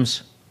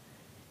programs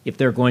if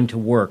they're going to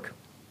work.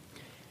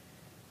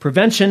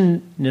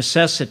 Prevention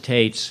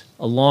necessitates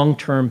a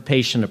long-term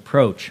patient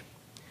approach.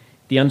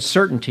 The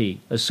uncertainty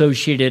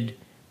associated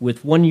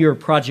with one-year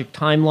project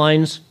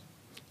timelines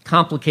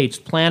complicates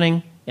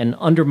planning and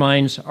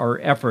undermines our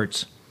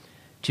efforts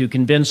to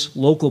convince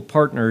local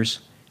partners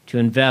to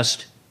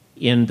invest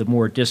in the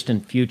more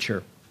distant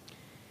future.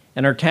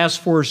 And our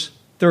task force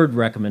third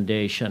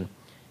recommendation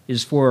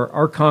is for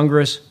our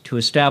Congress to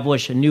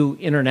establish a new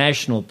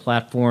international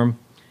platform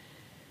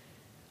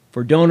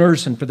for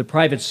donors and for the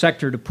private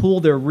sector to pool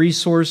their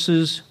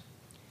resources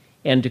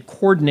and to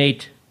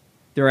coordinate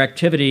their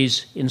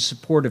activities in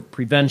support of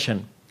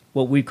prevention,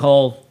 what we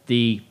call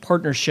the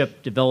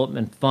Partnership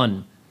Development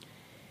Fund.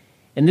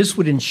 And this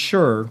would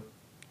ensure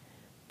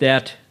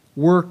that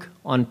work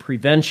on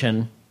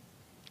prevention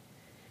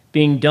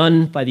being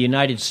done by the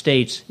United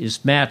States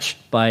is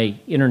matched by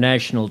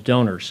international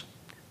donors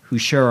who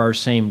share our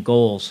same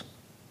goals.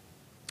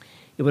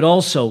 It would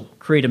also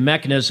create a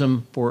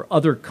mechanism for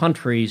other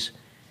countries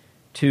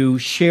to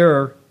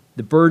share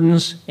the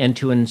burdens and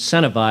to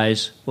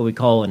incentivize what we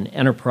call an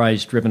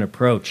enterprise-driven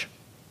approach.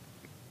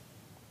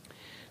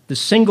 The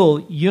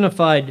single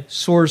unified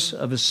source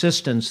of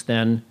assistance,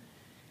 then,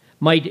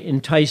 might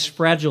entice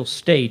fragile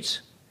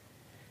states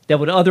that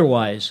would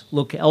otherwise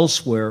look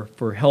elsewhere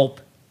for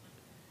help,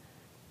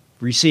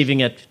 receiving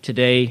it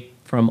today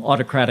from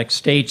autocratic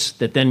states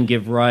that then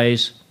give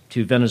rise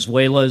to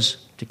Venezuela's,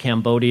 to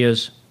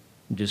Cambodia's,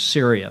 and to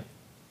Syria.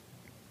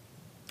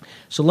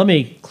 So let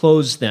me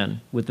close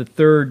then with the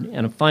third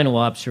and a final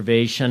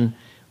observation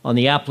on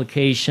the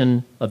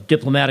application of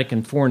diplomatic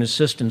and foreign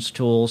assistance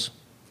tools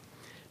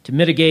to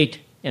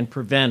mitigate and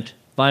prevent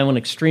violent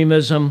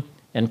extremism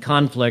and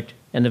conflict,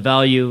 and the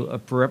value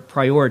of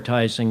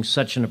prioritizing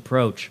such an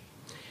approach.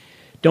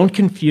 Don't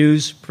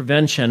confuse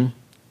prevention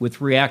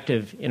with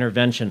reactive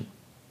intervention.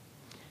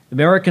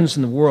 Americans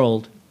in the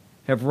world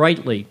have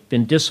rightly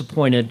been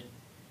disappointed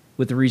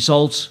with the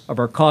results of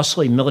our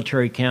costly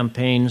military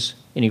campaigns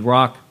in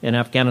Iraq and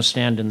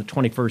Afghanistan in the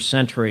 21st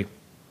century.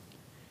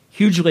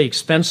 Hugely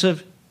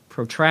expensive,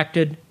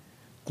 protracted,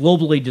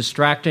 globally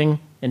distracting,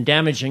 and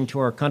damaging to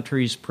our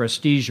country's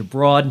prestige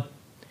abroad,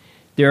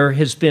 there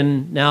has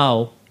been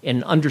now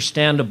an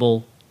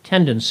understandable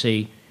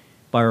tendency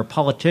by our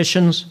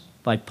politicians,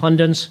 by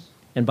pundits,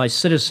 and by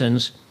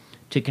citizens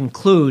to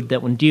conclude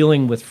that when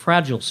dealing with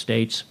fragile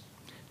states,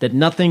 that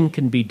nothing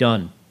can be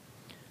done.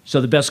 So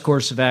the best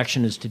course of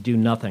action is to do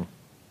nothing.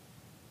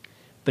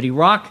 But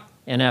Iraq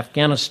and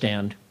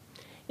Afghanistan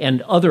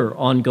and other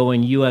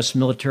ongoing U.S.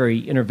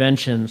 military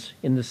interventions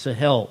in the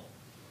Sahel,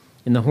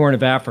 in the Horn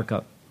of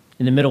Africa,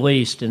 in the Middle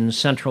East, and in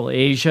Central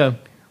Asia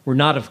were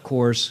not, of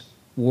course,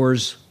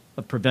 wars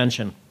of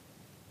prevention.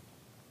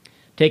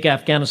 Take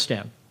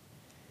Afghanistan.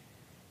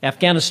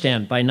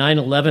 Afghanistan, by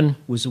 9/11,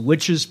 was a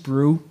witch's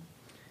brew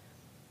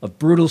of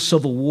brutal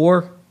civil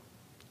war,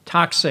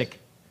 toxic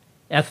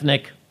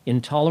ethnic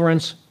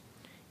intolerance,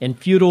 and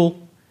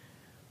futile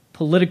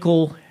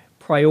political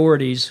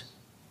priorities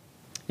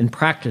and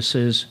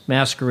practices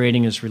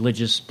masquerading as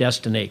religious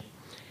destiny,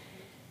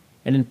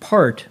 and in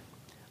part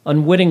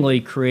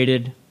unwittingly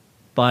created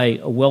by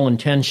a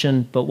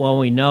well-intentioned, but what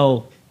we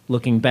know,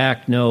 looking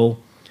back,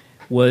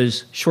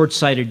 was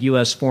short-sighted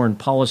U.S. foreign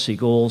policy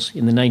goals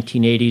in the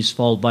 1980s,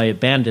 followed by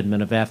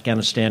abandonment of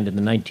Afghanistan in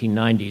the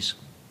 1990s.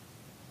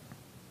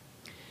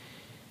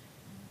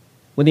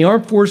 When the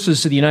armed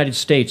forces of the United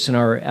States and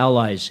our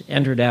allies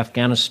entered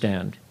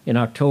Afghanistan in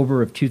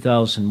October of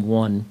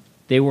 2001,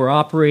 they were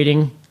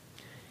operating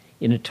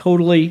in a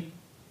totally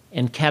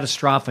and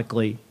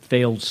catastrophically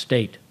failed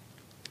state.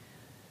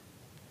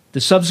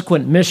 The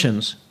subsequent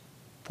missions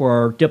for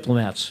our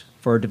diplomats,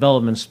 for our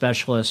development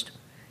specialists,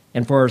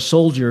 and for our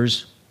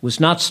soldiers was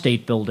not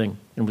state building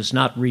and was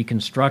not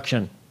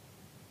reconstruction.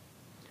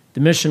 The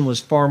mission was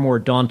far more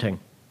daunting.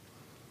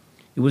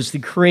 It was the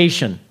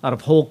creation out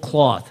of whole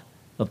cloth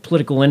of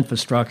political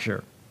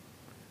infrastructure,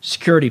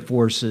 security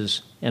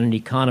forces, and an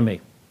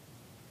economy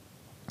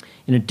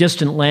in a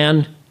distant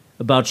land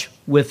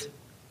with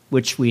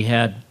which we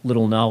had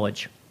little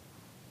knowledge.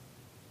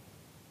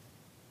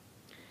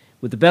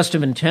 With the best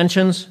of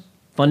intentions,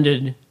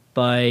 funded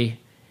by,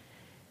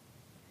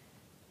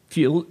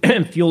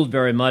 fueled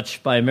very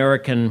much by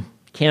American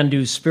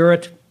can-do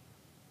spirit,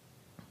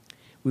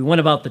 we went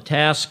about the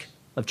task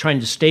of trying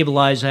to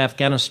stabilize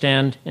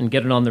Afghanistan and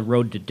get it on the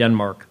road to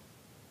Denmark.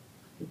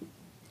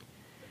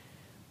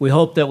 We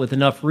hope that with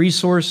enough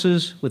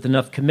resources, with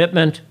enough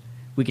commitment,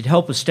 we could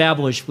help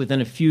establish within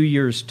a few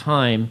years'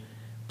 time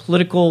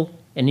political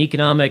and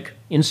economic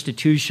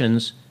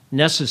institutions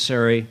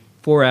necessary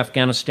for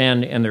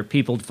Afghanistan and their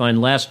people to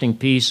find lasting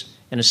peace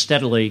and a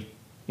steadily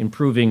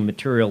improving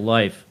material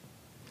life.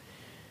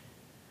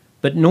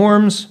 But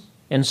norms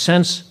and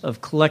sense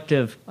of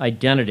collective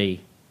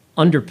identity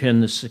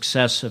underpin the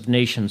success of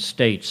nation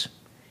states,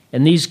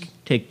 and these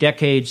take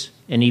decades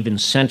and even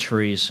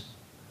centuries,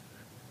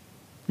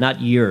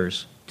 not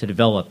years, to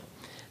develop.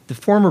 The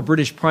former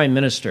British Prime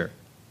Minister,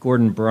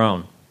 Gordon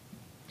Brown,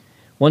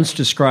 once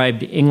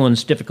described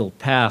England's difficult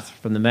path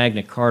from the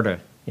Magna Carta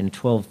in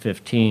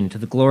 1215 to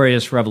the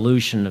Glorious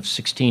Revolution of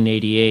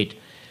 1688,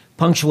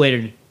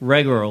 punctuated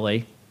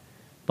regularly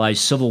by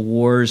civil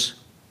wars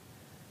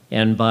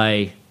and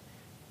by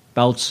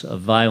bouts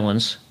of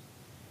violence.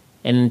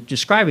 And in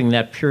describing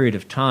that period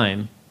of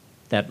time,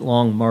 that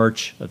long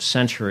march of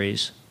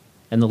centuries,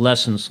 and the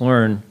lessons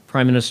learned,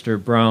 Prime Minister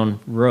Brown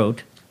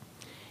wrote,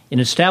 "In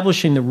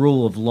establishing the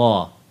rule of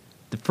law,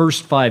 the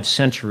first 5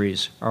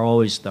 centuries are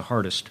always the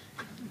hardest."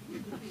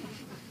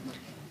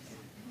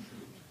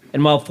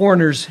 And while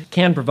foreigners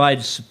can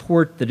provide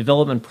support, the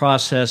development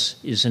process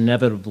is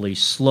inevitably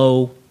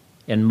slow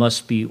and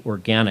must be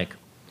organic.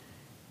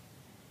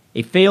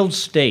 A failed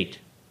state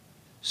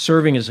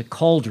serving as a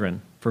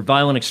cauldron for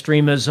violent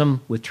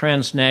extremism with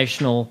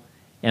transnational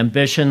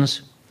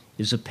ambitions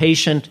is a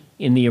patient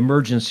in the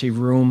emergency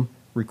room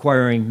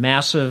requiring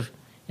massive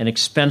and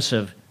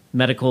expensive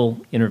medical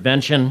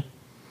intervention,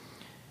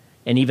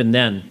 and even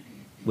then,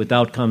 with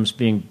outcomes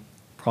being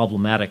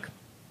problematic.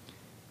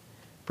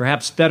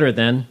 Perhaps better,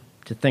 then,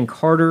 to think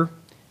harder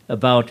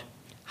about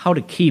how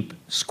to keep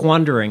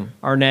squandering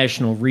our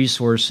national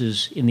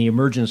resources in the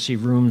emergency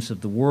rooms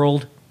of the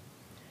world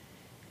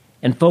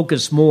and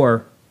focus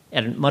more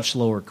at a much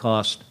lower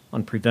cost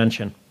on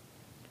prevention.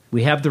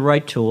 We have the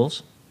right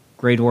tools.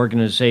 Great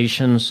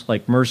organizations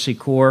like Mercy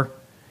Corps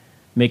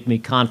make me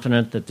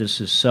confident that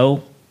this is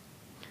so.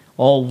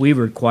 All we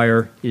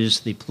require is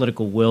the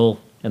political will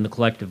and the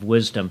collective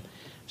wisdom.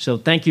 So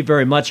thank you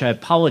very much. I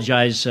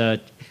apologize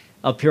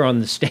up here on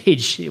the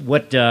stage.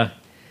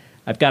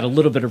 I've got a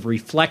little bit of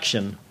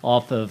reflection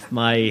off of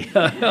my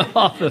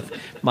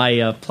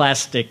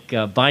plastic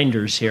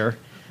binders here,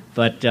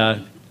 but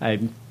I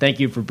thank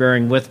you for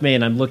bearing with me,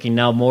 and I'm looking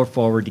now more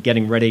forward to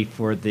getting ready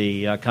for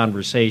the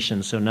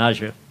conversation. So,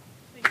 Naja.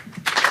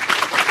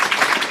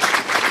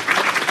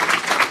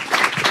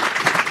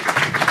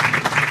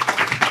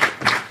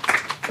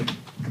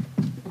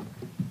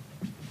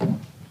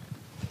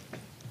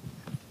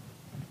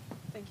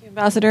 Thank you,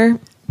 Ambassador.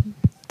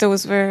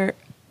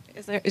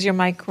 Is your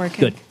mic working?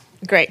 Good.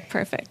 Great,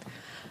 perfect.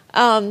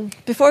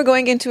 Before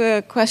going into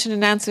a question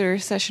and answer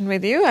session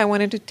with you, I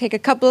wanted to take a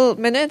couple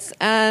minutes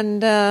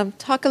and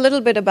talk a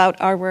little bit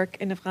about our work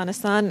in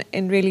Afghanistan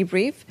in really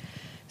brief.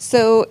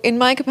 So in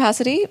my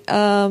capacity,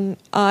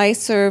 I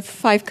serve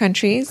 5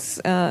 countries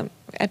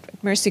at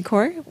Mercy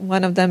Corps.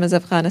 One of them is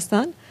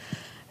Afghanistan.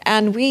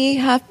 And we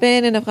have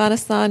been in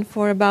Afghanistan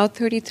for about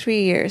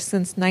 33 years,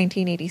 since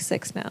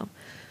 1986 now.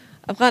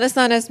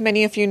 Afghanistan, as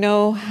many of you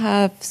know,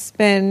 has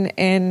been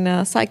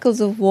in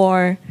cycles of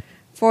war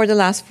for the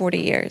last 40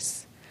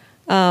 years.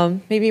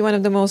 Maybe one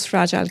of the most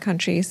fragile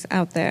countries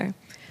out there.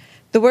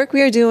 The work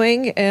we are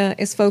doing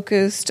is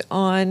focused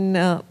on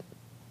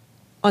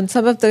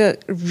some of the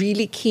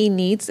really key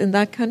needs in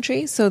that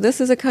country. So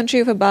this is a country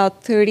of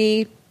about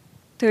 30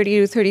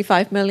 to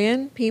 35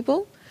 million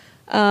people.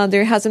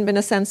 There hasn't been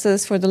a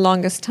census for the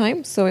longest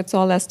time, so it's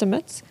all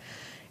estimates.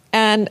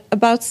 And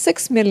about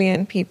 6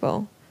 million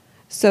people,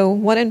 so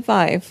 1 in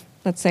 5,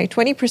 let's say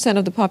 20%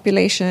 of the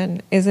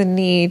population is in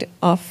need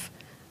of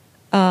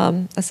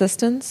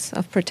assistance,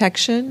 of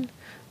protection,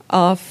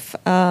 of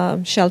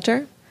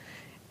shelter.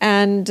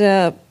 And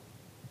the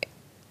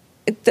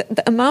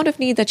amount of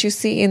need that you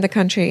see in the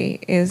country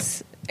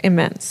is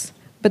immense.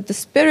 But the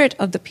spirit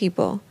of the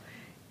people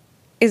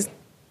is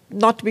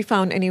not to be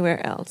found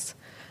anywhere else.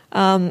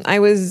 I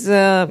was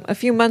a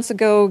few months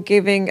ago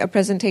giving a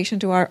presentation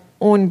to our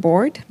own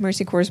board,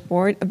 Mercy Corps'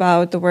 board,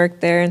 about the work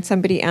there, and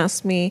somebody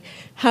asked me,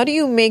 how do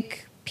you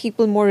make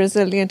people more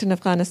resilient in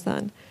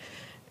Afghanistan?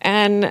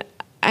 And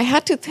I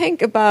had to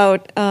think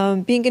about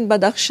being in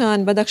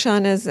Badakhshan.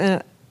 Badakhshan is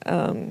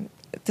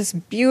this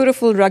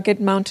beautiful,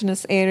 rugged,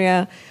 mountainous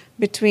area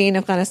between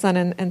Afghanistan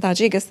and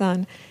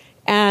Tajikistan.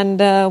 And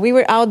we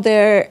were out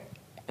there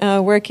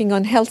working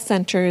on health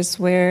centers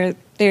where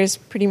there's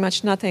pretty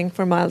much nothing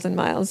for miles and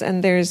miles,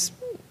 and there's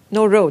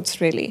no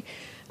roads, really.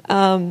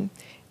 And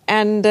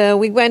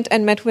we went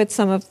and met with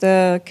some of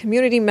the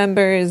community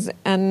members,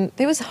 and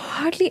there was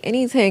hardly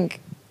anything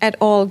at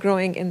all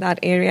growing in that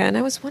area. And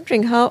I was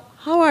wondering, how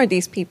are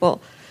these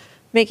people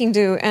making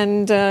do?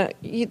 And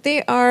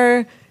they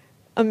are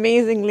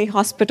amazingly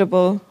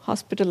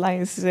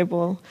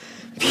hospitalizable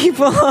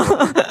people.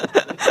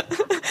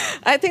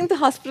 I think the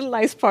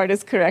hospitalized part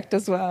is correct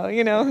as well.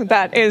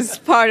 That is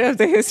part of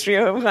the history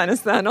of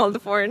Afghanistan. All the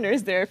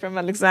foreigners there from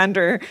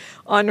Alexander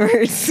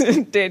onwards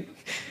did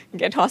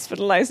get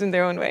hospitalized in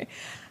their own way.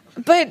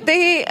 But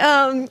they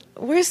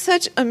were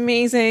such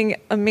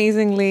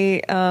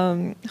amazingly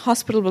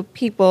hospitable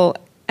people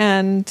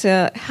and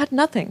had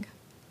nothing,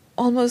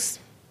 almost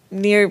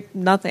near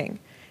nothing.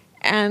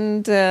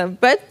 And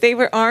but they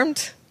were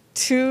armed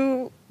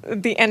to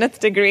the nth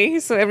degree,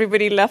 so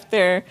everybody left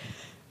their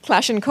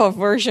Kalashnikov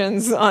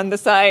versions on the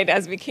side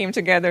as we came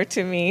together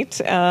to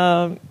meet.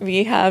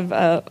 We have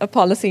a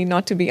policy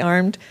not to be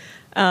armed,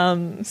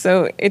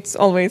 so it's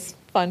always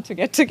fun to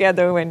get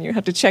together when you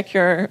have to check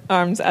your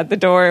arms at the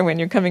door when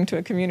you're coming to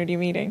a community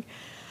meeting.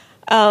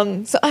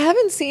 So I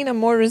haven't seen a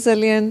more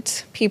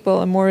resilient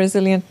people, a more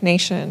resilient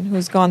nation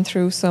who's gone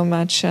through so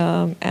much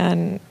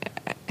and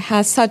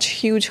has such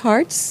huge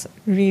hearts,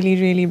 really,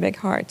 really big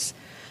hearts.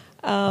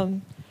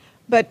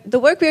 But the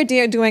work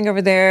we're doing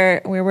over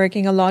there, we're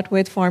working a lot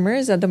with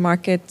farmers at the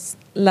markets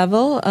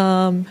level,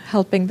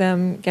 helping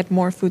them get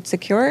more food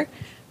secure.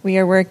 We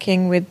are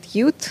working with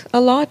youth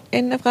a lot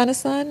in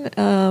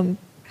Afghanistan,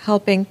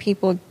 helping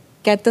people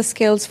get the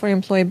skills for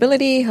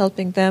employability,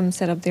 helping them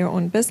set up their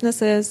own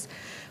businesses.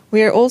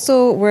 We are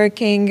also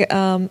working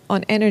on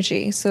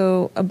energy.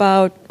 So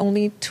about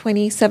only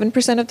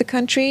 27% of the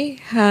country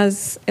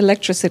has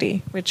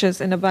electricity, which is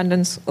in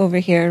abundance over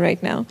here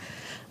right now.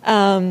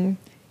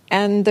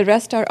 And the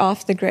rest are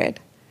off the grid.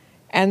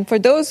 And for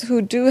those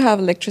who do have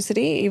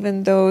electricity,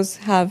 even those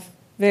have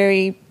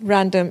very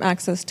random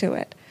access to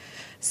it.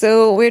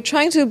 So we're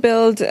trying to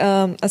build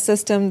a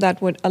system that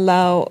would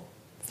allow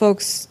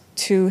folks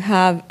to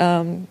have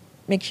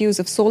make use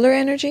of solar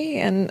energy,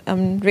 and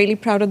I'm really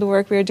proud of the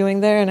work we're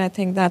doing there, and I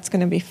think that's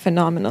going to be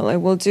phenomenal. It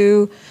will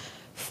do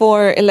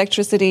for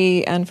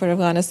electricity and for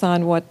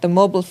Afghanistan what the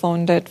mobile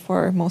phone did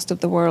for most of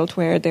the world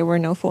where there were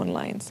no phone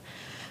lines.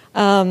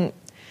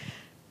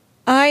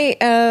 I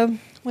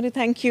want to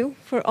thank you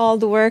for all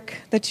the work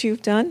that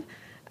you've done.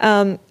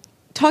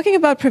 Talking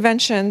about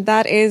prevention,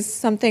 that is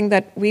something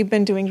that we've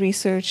been doing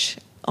research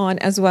on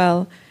as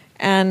well,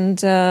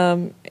 and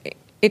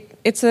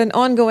it's an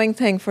ongoing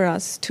thing for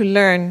us to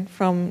learn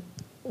from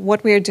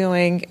what we're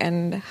doing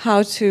and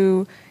how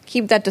to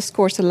keep that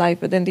discourse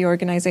alive within the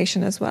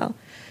organization as well.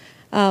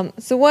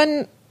 So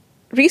one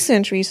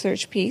recent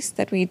research piece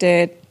that we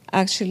did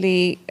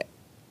actually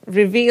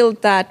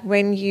revealed that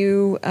when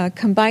you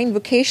combine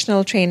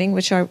vocational training,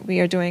 which we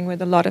are doing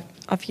with a lot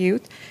of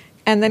youth,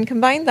 and then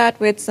combine that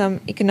with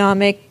some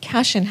economic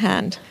cash in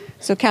hand,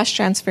 so cash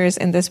transfers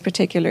in this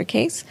particular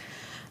case,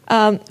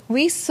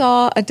 we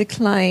saw a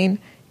decline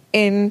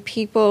in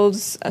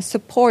people's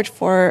support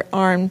for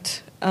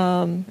armed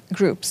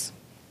groups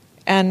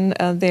and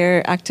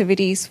their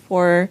activities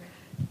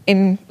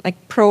in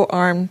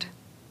pro-armed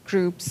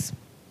groups,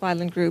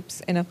 violent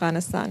groups in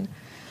Afghanistan.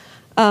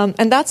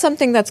 And that's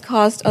something that's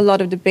caused a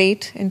lot of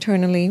debate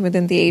internally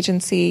within the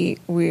agency.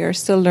 We are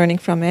still learning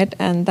from it,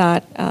 and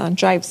that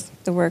drives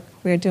the work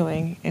we're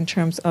doing in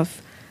terms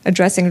of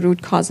addressing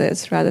root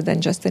causes rather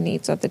than just the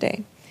needs of the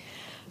day.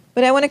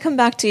 But I want to come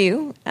back to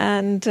you,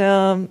 and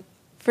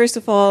first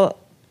of all,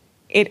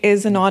 it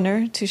is an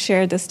honor to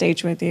share this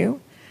stage with you.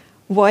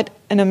 What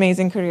an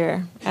amazing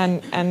career,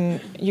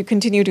 and you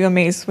continue to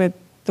amaze with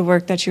the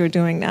work that you're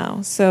doing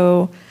now.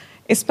 So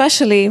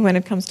especially when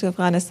it comes to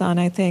Afghanistan,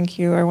 I think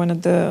you are one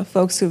of the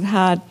folks who've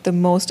had the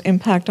most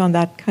impact on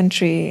that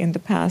country in the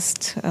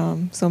past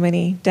so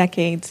many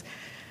decades,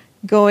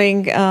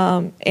 going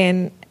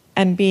in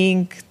and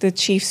being the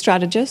chief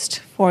strategist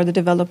for the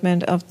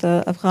development of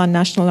the Afghan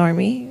National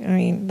Army. I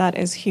mean, that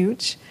is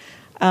huge.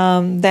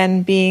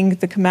 Then being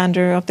the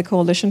commander of the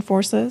coalition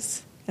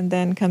forces, and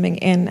then coming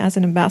in as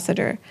an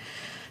ambassador.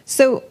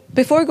 So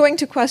before going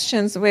to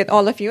questions with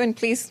all of you, and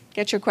please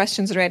get your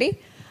questions ready,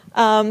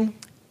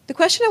 the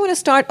question I want to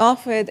start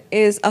off with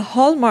is a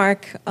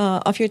hallmark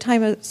of your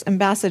time as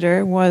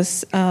ambassador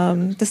was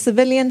the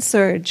civilian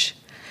surge.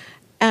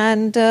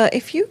 And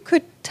if you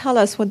could tell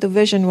us what the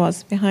vision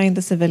was behind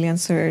the civilian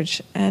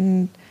surge,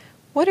 and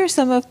what are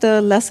some of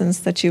the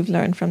lessons that you've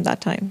learned from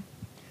that time?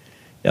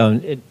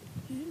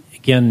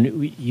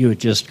 Again, you had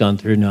just gone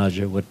through,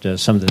 Naja, what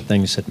some of the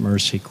things that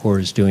Mercy Corps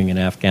is doing in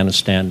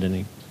Afghanistan,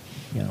 and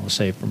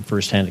say from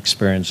firsthand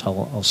experience,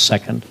 I'll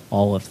second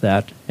all of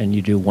that, and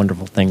you do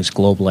wonderful things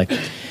globally.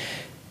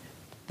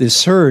 The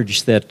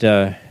surge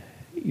that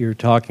you're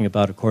talking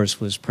about, of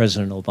course, was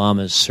President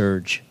Obama's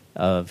surge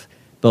of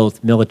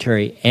both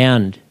military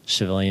and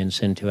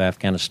civilians into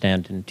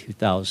Afghanistan in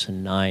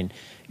 2009.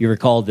 You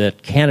recall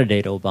that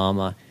candidate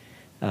Obama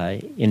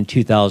in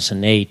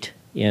 2008,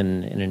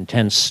 in an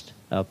intense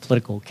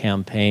political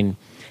campaign,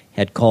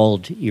 had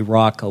called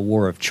Iraq a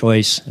war of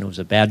choice, and it was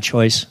a bad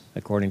choice,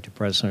 according to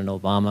President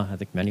Obama. I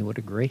think many would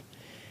agree.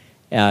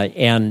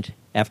 And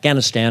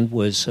Afghanistan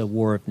was a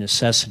war of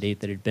necessity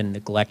that had been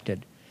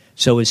neglected.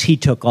 So as he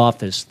took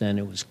office, then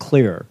it was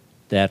clear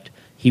that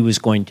he was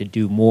going to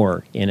do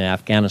more in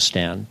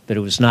Afghanistan, but it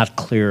was not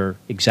clear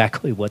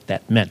exactly what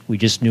that meant. We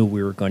just knew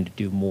we were going to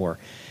do more.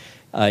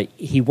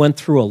 He went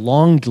through a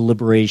long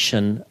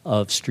deliberation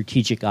of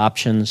strategic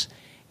options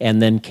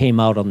and then came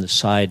out on the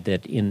side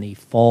that in the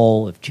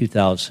fall of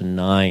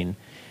 2009,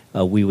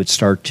 we would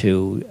start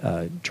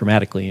to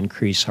dramatically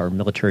increase our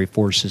military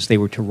forces. They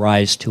were to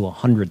rise to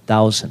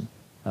 100,000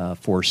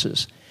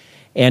 forces.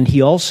 And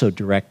he also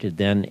directed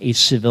then a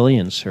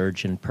civilian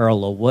surge in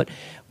parallel.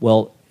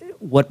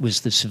 What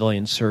was the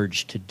civilian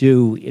surge to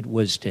do? It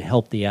was to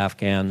help the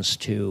Afghans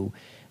to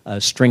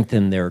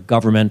strengthen their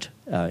government,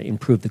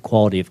 improve the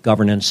quality of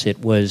governance.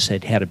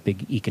 It had a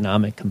big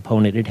economic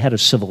component. It had a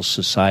civil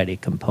society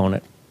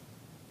component.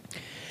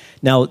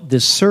 Now,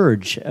 this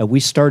surge,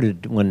 we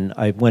started when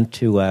I went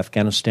to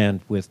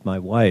Afghanistan with my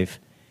wife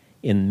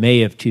in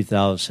May of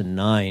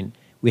 2009.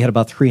 We had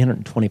about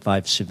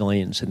 325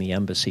 civilians in the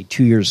embassy.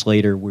 2 years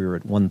later, we were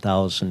at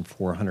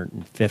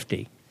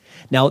 1,450.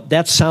 Now,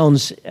 that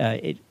sounds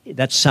to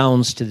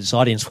this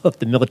audience, well, if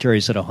the military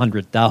is at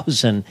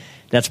 100,000,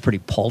 that's pretty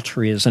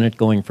paltry, isn't it,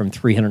 going from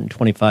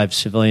 325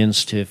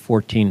 civilians to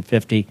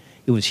 1,450?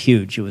 It was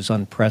huge. It was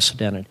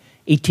unprecedented.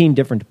 18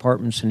 different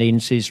departments and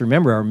agencies.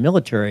 Remember, our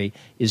military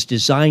is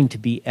designed to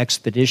be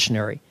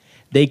expeditionary.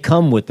 They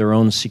come with their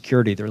own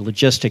security, their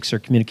logistics, their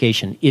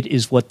communication. It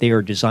is what they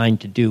are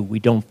designed to do. We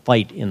don't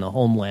fight in the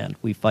homeland.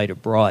 We fight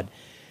abroad.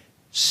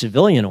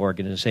 Civilian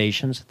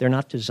organizations, they're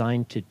not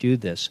designed to do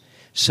this.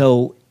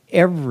 So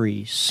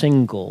every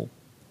single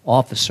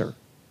officer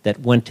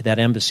that went to that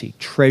embassy,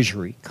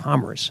 Treasury,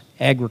 Commerce,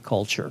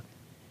 Agriculture,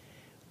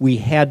 we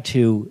had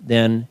to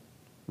then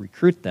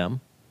recruit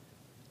them,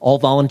 all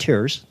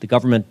volunteers. The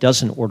government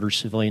doesn't order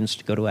civilians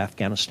to go to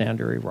Afghanistan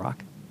or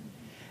Iraq.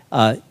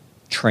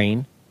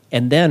 Train.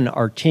 And then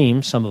our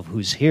team, some of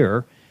who's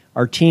here,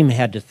 our team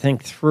had to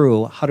think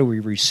through how do we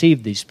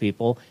receive these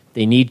people.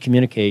 They need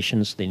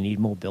communications, they need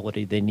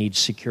mobility, they need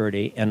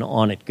security, and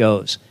on it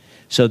goes.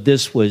 So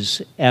this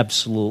was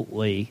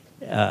absolutely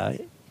a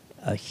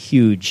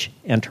huge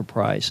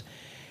enterprise.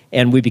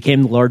 And we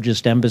became the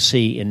largest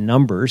embassy in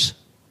numbers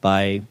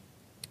by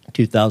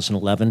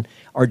 2011.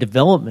 Our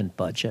development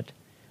budget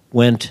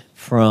went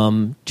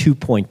from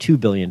 $2.2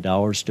 billion to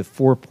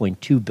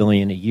 $4.2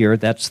 billion a year.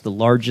 That's the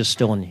largest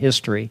still in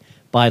history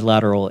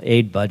bilateral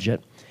aid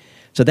budget.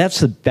 So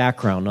that's the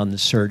background on the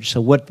surge. So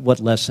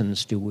what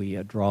lessons do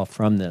we draw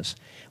from this?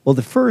 Well,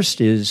 the first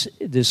is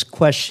this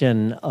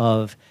question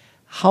of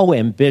how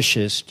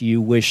ambitious do you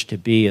wish to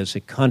be as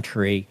a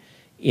country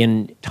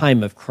in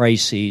time of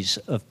crises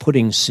of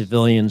putting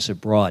civilians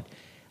abroad?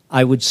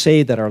 I would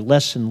say that our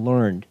lesson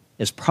learned,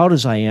 as proud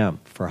as I am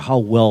for how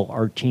well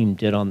our team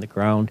did on the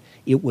ground,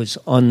 it was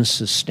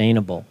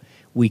unsustainable.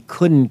 We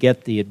couldn't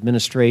get the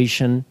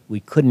administration,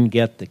 we couldn't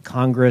get the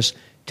Congress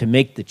to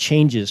make the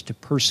changes to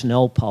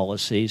personnel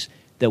policies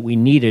that we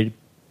needed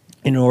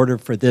in order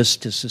for this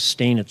to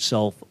sustain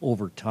itself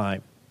over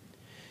time.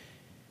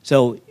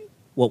 So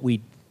what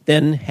we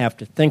then have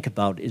to think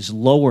about is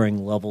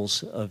lowering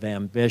levels of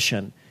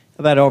ambition.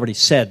 I've already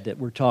said that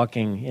we're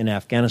talking in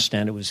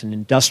Afghanistan, it was an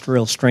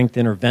industrial strength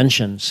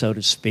intervention, so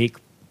to speak.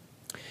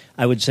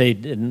 I would say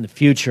in the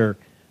future,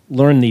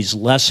 learn these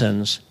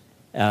lessons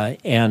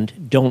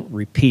and don't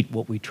repeat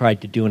what we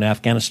tried to do in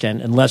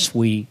Afghanistan unless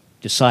we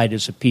decide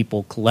as a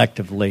people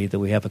collectively that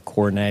we have a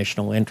core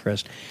national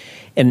interest.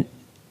 And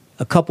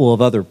a couple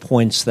of other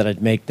points that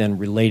I'd make then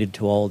related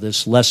to all of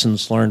this,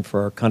 lessons learned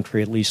for our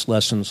country, at least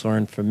lessons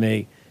learned for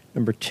me.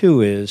 Number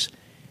two is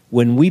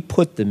when we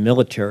put the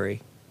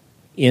military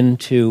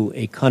into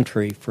a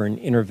country for an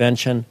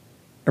intervention,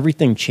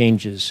 everything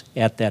changes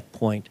at that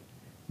point.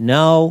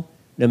 Now,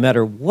 no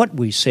matter what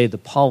we say the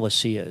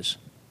policy is,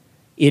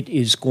 it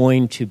is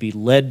going to be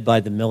led by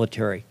the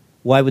military.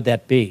 Why would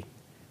that be?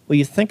 Well,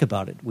 you think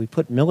about it. We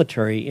put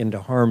military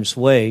into harm's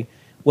way.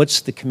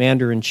 What's the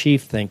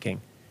commander-in-chief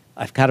thinking?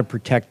 I've got to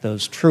protect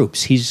those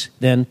troops. He's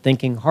then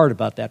thinking hard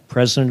about that.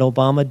 President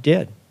Obama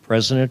did.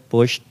 President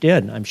Bush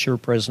did. I'm sure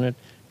President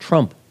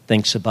Trump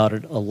thinks about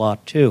it a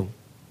lot too.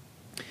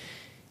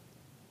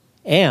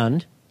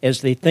 And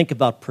as they think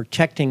about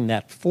protecting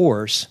that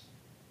force,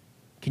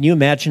 can you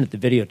imagine at the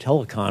video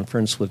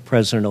teleconference with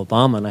President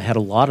Obama, and I had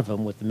a lot of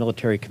them with the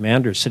military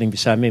commanders sitting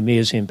beside me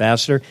as the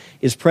ambassador,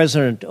 is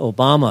President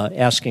Obama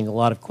asking a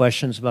lot of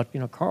questions about,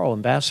 Karl,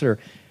 Ambassador,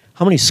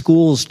 how many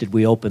schools did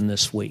we open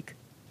this week?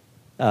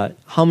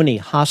 How many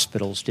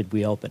hospitals did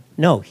we open?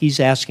 No, he's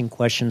asking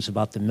questions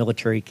about the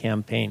military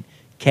campaign,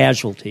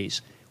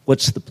 casualties.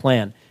 What's the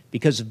plan?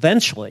 Because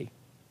eventually,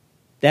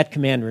 that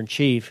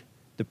commander-in-chief,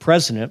 the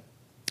president,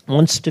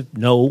 wants to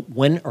know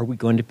when are we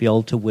going to be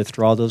able to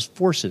withdraw those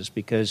forces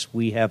because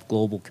we have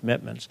global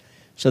commitments.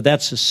 So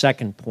that's the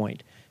second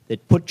point,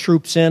 that put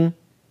troops in,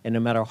 and no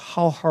matter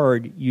how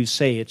hard you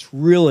say it's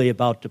really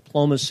about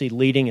diplomacy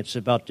leading, it's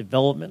about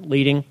development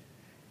leading,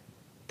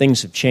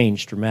 things have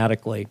changed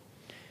dramatically.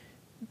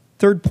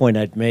 Third point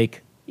I'd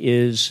make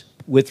is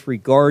with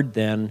regard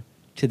then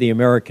to the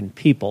American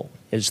people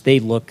as they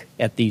look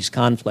at these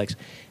conflicts.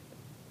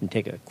 And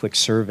take a quick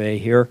survey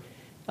here.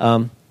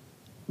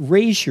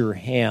 raise your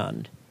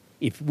hand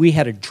if we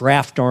had a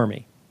draft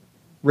army.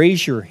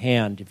 Raise your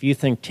hand if you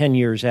think 10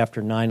 years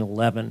after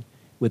 9/11,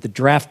 with a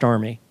draft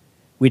army,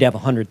 we'd have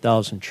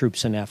 100,000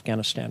 troops in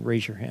Afghanistan.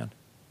 Raise your hand.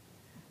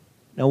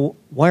 Now,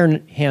 why are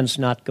hands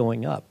not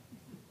going up?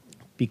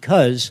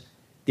 Because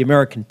the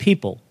American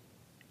people,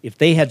 if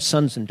they had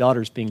sons and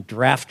daughters being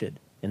drafted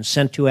and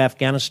sent to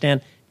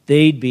Afghanistan,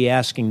 they'd be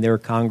asking their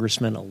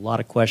congressmen a lot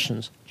of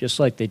questions, just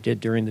like they did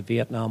during the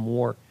Vietnam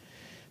War.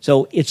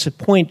 So it's a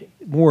point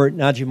more,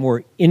 Najee,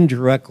 more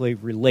indirectly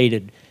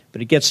related,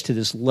 but it gets to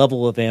this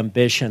level of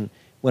ambition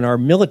when our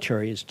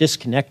military is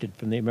disconnected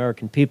from the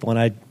American people. And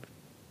I'd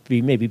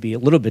maybe be a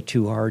little bit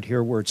too hard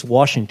here, where it's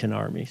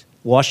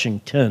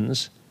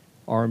Washington's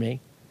army,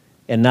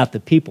 and not the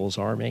people's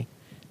army.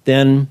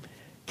 Then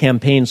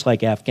campaigns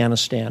like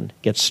Afghanistan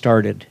get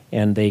started,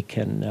 and they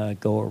can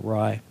go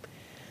awry.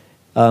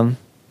 I'll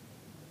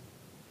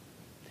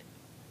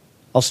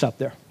stop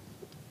there.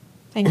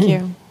 Thank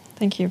you.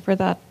 Thank you for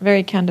that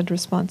very candid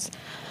response.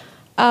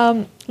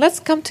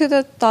 Let's come to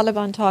the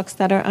Taliban talks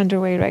that are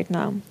underway right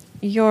now.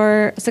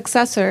 Your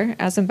successor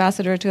as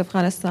ambassador to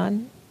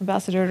Afghanistan,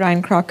 Ambassador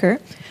Ryan Crocker,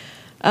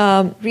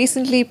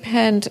 recently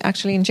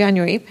actually in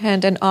January,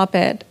 penned an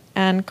op-ed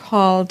and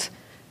called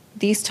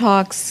these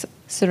talks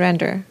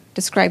surrender,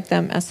 described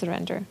them as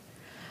surrender.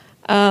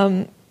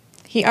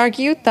 He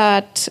argued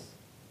that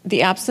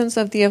the absence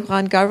of the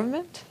Afghan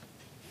government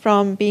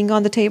from being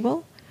on the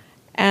table,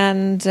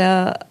 and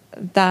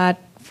that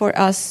for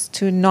us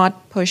to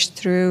not push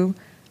through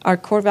our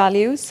core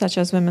values, such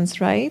as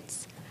women's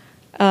rights,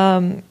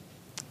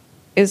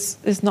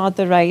 is not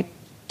the right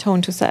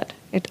tone to set.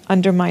 It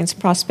undermines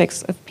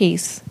prospects of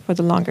peace for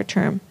the longer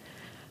term.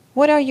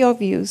 What are your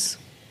views?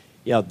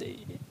 Yeah,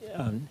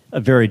 a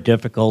very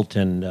difficult,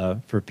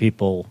 and for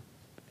people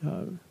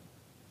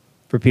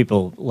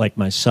like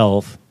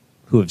myself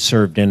who have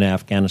served in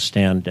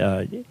Afghanistan,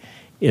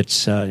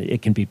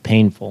 it can be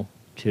painful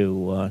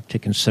to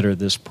consider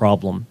this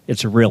problem.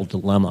 It's a real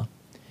dilemma.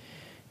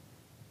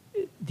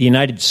 The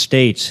United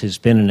States has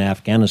been in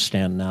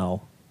Afghanistan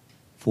now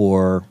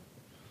for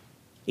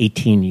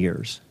 18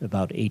 years,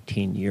 about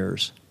 18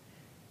 years.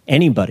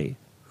 Anybody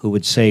who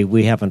would say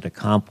we haven't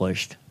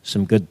accomplished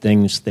some good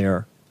things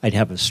there, I'd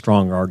have a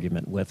strong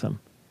argument with them.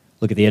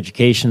 Look at the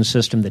education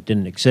system that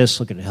didn't exist.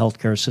 Look at the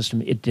healthcare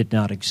system. It did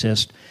not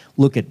exist.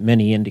 Look at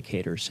many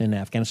indicators in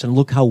Afghanistan.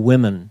 Look how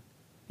women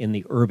in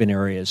the urban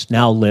areas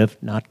now live.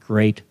 Not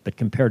great, but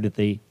compared to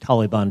the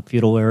Taliban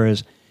feudal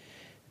areas,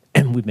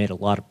 we've made a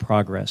lot of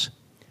progress.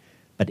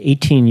 But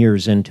 18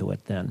 years into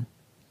it then,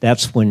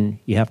 that's when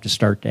you have to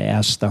start to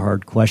ask the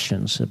hard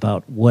questions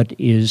about what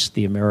is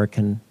the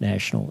American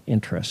national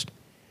interest.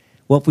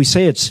 Well, if we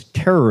say it's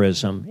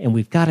terrorism, and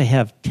we've got to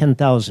have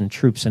 10,000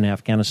 troops in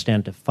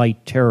Afghanistan to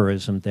fight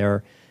terrorism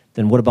there,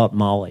 then what about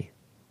Mali?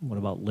 What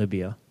about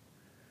Libya?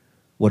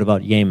 What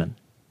about Yemen?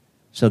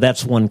 So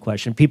that's one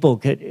question.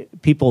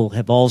 People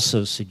have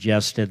also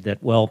suggested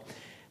that, well,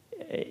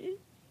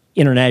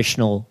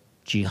 international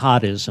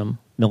jihadism,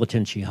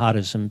 militant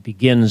jihadism,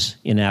 begins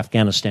in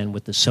Afghanistan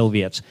with the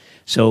Soviets.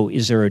 So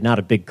is there not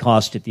a big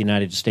cost if the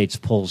United States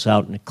pulls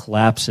out and it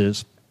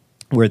collapses,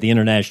 where the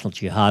international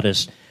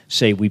jihadists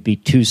say we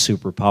beat two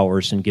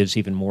superpowers and gives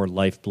even more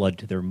lifeblood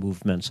to their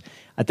movements?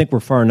 I think we're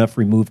far enough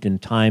removed in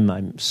time.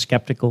 I'm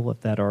skeptical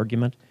of that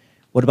argument.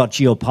 What about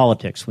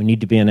geopolitics? We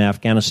need to be in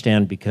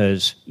Afghanistan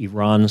because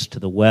Iran's to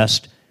the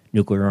west,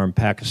 nuclear-armed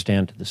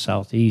Pakistan to the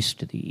southeast,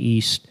 to the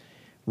east,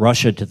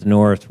 Russia to the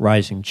north,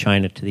 rising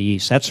China to the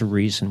east. That's a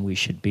reason we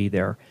should be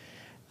there.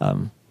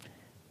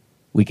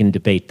 We can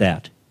debate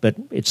that, but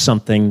it's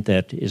something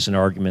that is an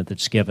argument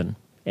that's given.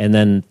 And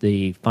then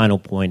the final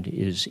point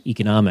is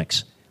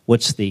economics.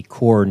 What's the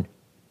core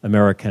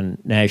American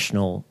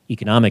national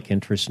economic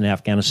interest in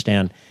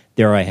Afghanistan?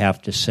 There I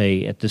have to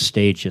say, at this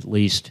stage at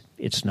least,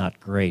 it's not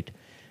great.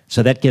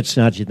 So that gets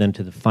Najee then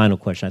to the final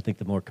question. I think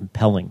the more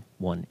compelling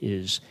one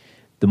is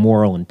the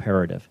moral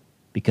imperative,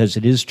 because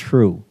it is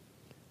true,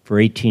 for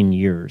 18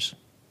 years,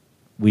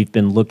 we've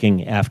been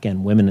looking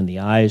Afghan women in the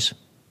eyes,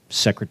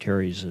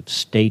 secretaries of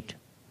state,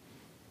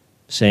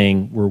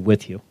 saying, we're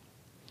with you.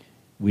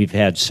 We've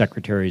had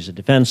secretaries of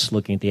defense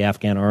looking at the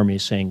Afghan army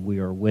saying, we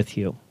are with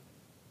you.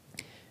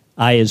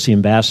 I, as the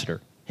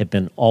ambassador, have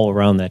been all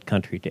around that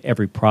country to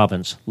every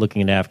province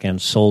looking at Afghan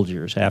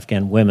soldiers,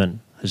 Afghan women,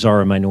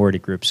 Hazara minority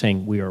groups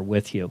saying, we are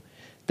with you.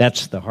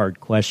 That's the hard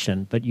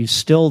question. But you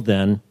still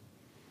then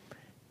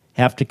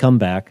have to come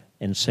back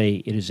and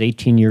say it is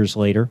 18 years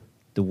later,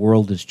 the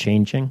world is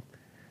changing,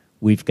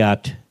 we've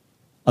got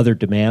other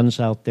demands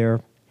out there,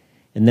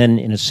 and then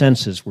in a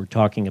sense, as we're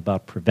talking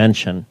about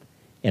prevention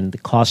and the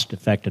cost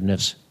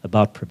effectiveness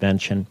about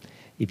prevention,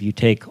 if you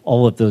take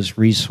all of those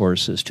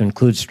resources to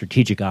include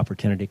strategic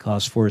opportunity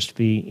costs for us to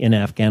be in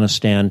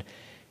Afghanistan,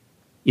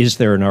 is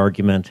there an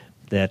argument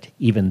that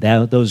even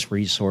those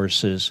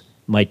resources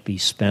might be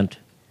spent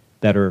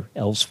better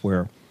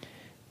elsewhere?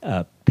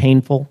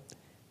 Painful.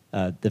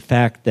 The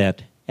fact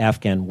that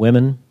Afghan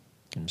women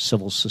and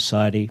civil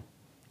society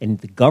and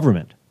the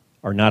government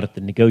are not at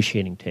the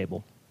negotiating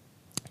table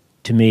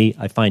to me,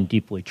 I find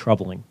deeply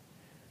troubling.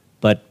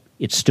 But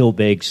it still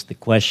begs the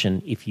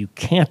question, if you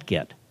can't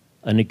get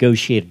a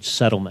negotiated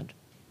settlement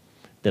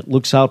that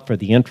looks out for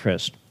the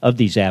interest of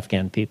these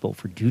Afghan people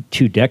for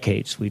 2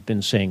 decades, we've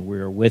been saying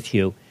we're with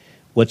you,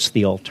 what's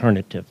the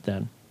alternative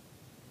then?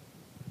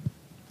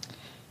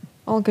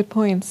 All good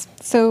points.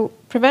 So,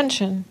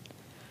 prevention.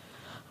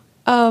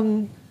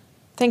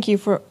 Thank you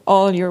for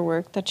all your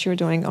work that you're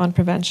doing on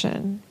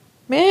prevention.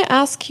 May I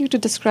ask you to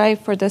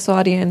describe for this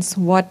audience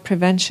what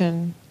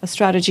prevention, a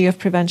strategy of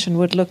prevention,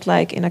 would look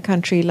like in a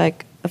country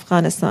like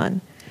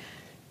Afghanistan?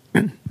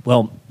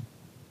 Well,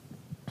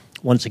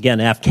 once again,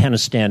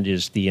 Afghanistan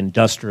is the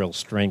industrial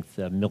strength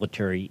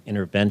military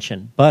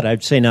intervention. But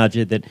I'd say,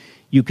 Nadia, that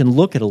you can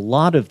look at a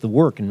lot of the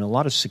work and a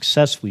lot of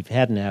success we've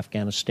had in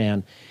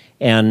Afghanistan,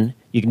 and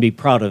you can be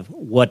proud of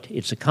what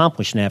it's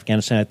accomplished in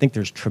Afghanistan. I think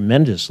there's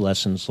tremendous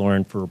lessons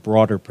learned for a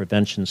broader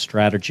prevention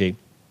strategy.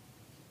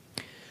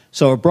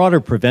 So a broader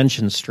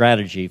prevention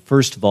strategy,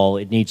 first of all,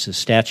 it needs a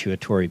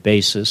statutory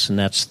basis, and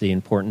that's the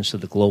importance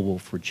of the Global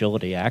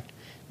Fragility Act,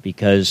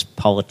 because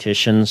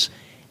politicians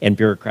and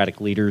bureaucratic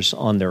leaders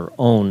on their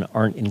own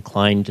aren't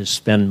inclined to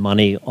spend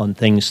money on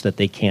things that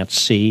they can't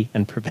see,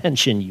 and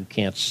prevention you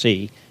can't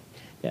see.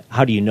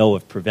 How do you know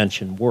if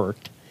prevention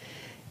worked?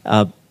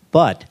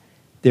 But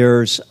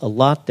there's a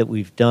lot that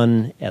we've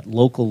done at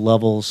local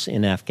levels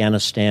in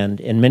Afghanistan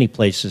and many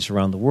places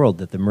around the world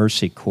that the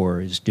Mercy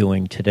Corps is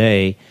doing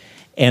today,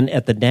 and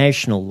at the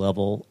national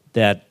level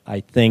that I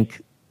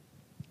think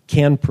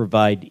can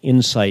provide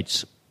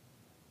insights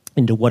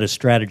into what a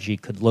strategy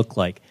could look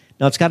like.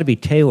 Now, it's got to be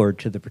tailored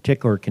to the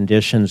particular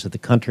conditions of the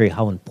country.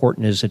 How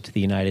important is it to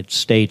the United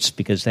States?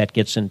 Because that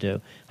gets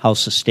into how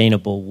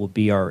sustainable will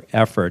be our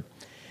effort.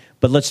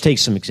 But let's take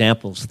some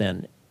examples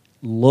then.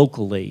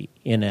 Locally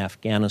in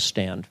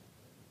Afghanistan,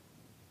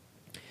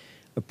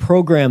 a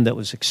program that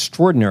was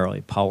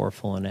extraordinarily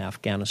powerful in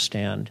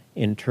Afghanistan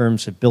in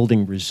terms of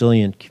building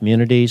resilient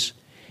communities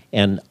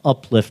and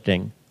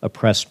uplifting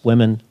oppressed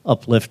women,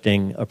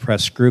 uplifting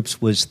oppressed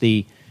groups, was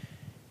the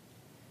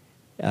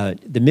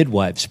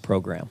midwives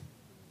program.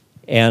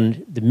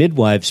 And the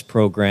midwives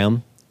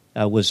program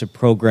was a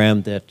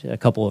program that a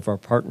couple of our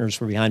partners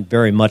were behind,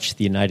 very much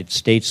the United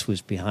States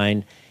was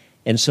behind.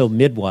 And so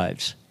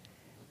midwives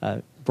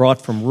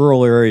brought from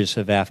rural areas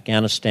of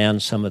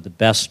Afghanistan some of the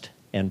best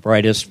and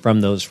brightest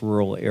from those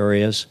rural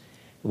areas.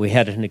 We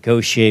had to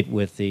negotiate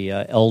with the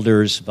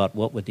elders about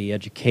what would the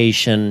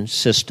education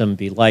system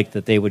be like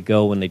that they would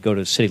go when they go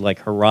to a city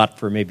like Herat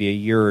for maybe a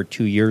year or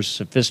 2 years,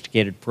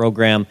 sophisticated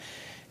program.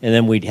 And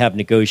then we'd have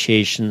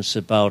negotiations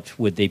about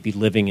would they be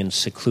living in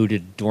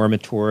secluded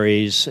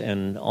dormitories,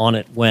 and on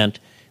it went.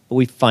 But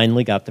we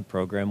finally got the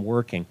program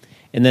working.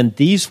 And then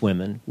these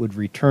women would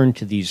return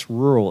to these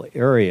rural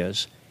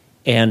areas,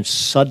 and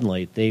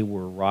suddenly they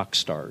were rock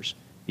stars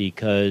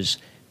because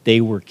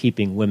they were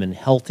keeping women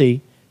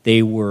healthy.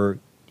 They were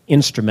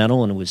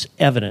instrumental, and it was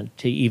evident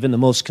to even the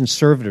most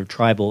conservative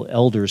tribal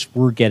elders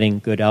were getting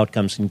good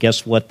outcomes. And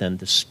guess what then?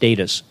 The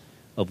status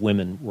of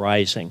women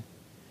rising.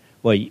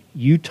 Well,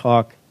 you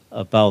talk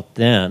about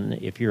then,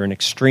 if you're an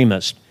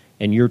extremist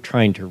and you're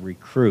trying to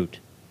recruit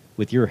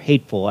with your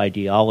hateful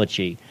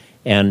ideology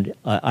and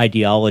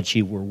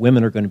ideology where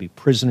women are going to be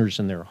prisoners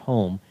in their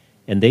home,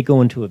 and they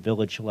go into a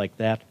village like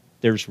that,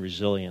 there's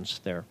resilience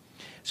there.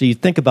 So you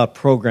think about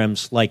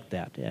programs like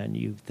that, and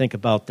you think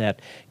about that,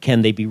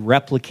 can they be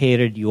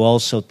replicated? You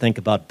also think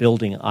about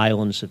building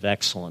islands of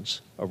excellence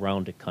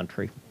around a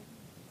country.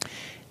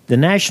 The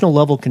national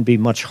level can be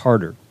much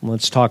harder.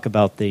 Let's talk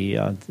about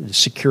the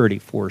security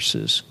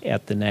forces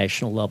at the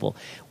national level.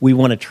 We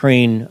want to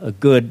train a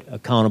good,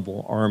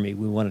 accountable army.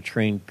 We want to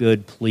train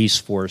good police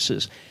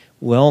forces.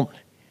 Well,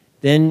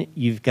 then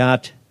you've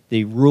got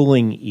the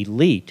ruling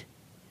elite,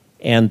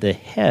 and the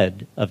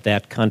head of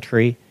that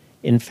country,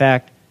 in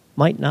fact,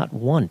 might not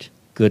want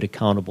good,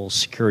 accountable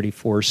security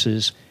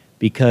forces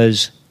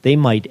because they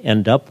might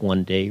end up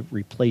one day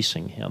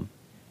replacing him.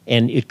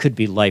 And it could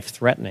be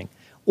life-threatening.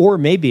 Or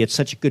maybe it's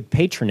such a good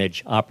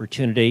patronage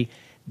opportunity,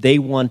 they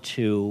want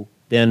to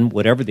then,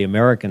 whatever the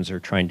Americans are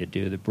trying to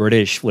do, the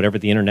British, whatever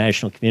the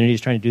international community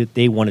is trying to do,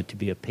 they want it to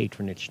be a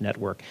patronage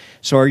network.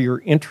 So are your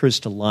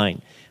interests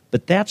aligned?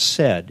 But that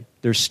said,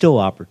 there's still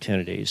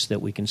opportunities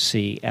that we can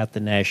see at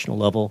the national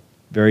level,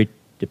 very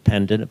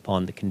dependent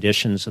upon the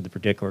conditions of the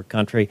particular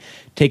country.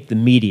 Take the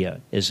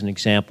media as an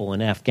example.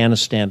 In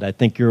Afghanistan, I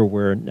think you're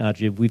aware,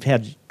 Najib, we've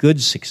had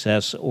good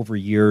success over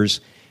years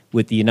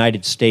with the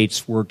United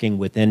States working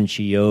with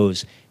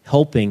NGOs,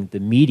 helping the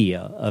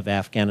media of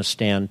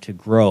Afghanistan to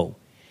grow.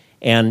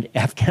 And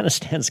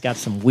Afghanistan's got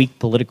some weak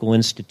political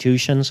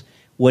institutions.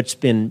 What's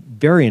been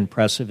very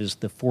impressive is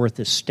the Fourth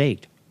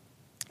Estate.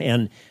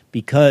 And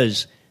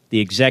because the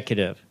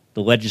executive,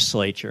 the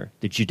legislature,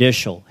 the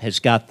judicial has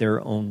got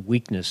their own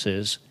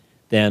weaknesses,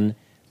 then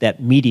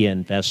that media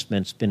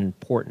investment's been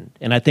important.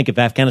 And I think if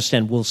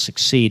Afghanistan will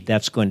succeed,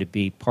 that's going to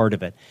be part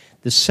of it.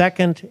 The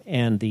second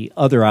and the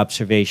other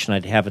observation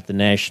I'd have at the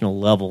national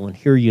level, and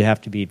here you have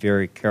to be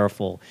very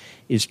careful,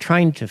 is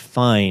trying to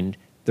find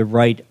the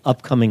right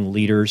upcoming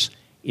leaders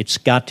It's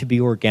got to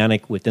be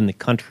organic within the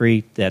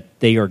country, that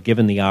they are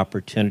given the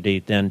opportunity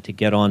then to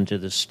get onto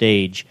the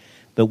stage,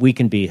 but we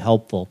can be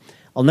helpful.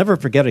 I'll never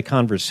forget a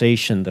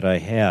conversation that I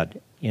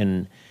had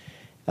in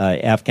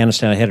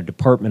Afghanistan. I had a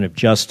Department of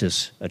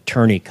Justice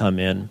attorney come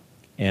in,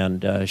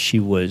 and she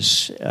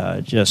was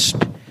just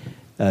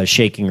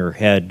shaking her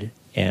head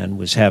and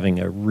was having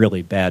a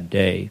really bad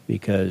day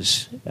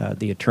because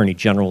the Attorney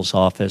General's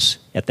office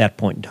at that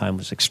point in time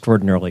was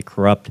extraordinarily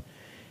corrupt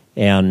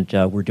and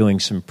were doing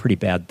some pretty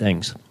bad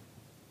things.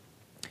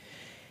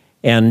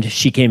 And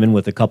she came in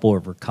with a couple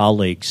of her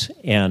colleagues,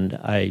 and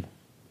I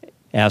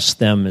asked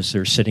them as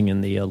they're sitting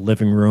in the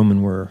living room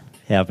and we're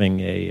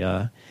having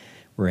a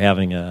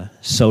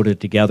soda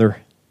together,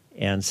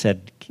 and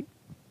said,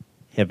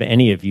 "Have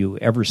any of you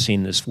ever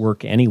seen this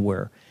work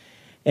anywhere?"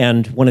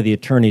 And one of the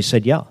attorneys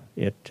said, "Yeah,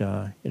 it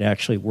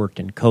actually worked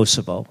in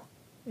Kosovo."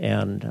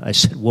 And I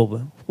said,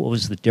 "Well, what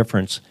was the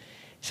difference?"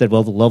 He said,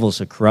 "Well, the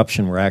levels of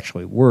corruption were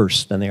actually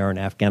worse than they are in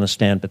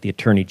Afghanistan, but the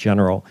Attorney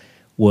General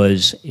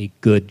was a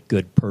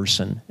good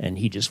person, and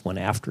he just went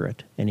after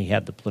it, and he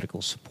had the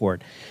political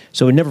support."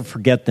 So we never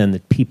forget then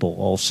that people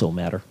also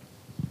matter.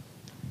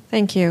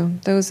 Thank you.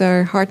 Those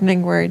are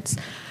heartening words.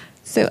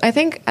 So I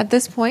think at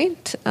this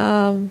point,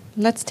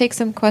 let's take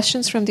some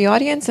questions from the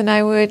audience, and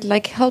I would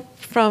like help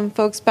from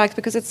folks back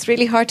because it's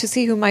really hard to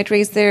see who might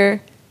raise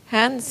their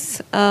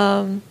hands.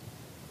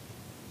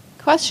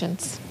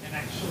 Questions? And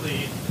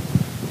actually,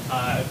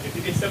 if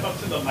you could step up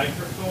to the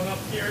microphone up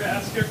here to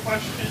ask your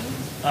question.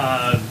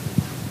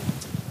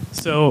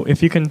 So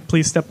if you can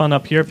please step on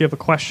up here if you have a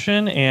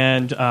question,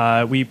 and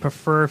we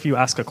prefer if you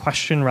ask a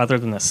question rather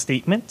than a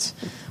statement.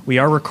 We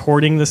are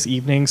recording this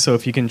evening, so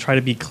if you can try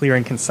to be clear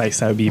and concise,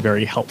 that would be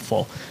very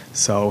helpful.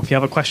 So if you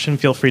have a question,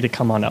 feel free to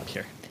come on up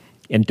here.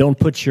 And don't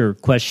put your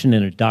question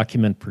in a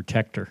document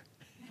protector.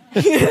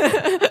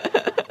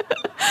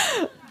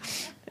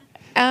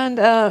 And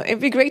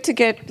it'd be great to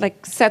get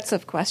like sets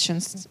of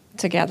questions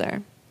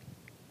together.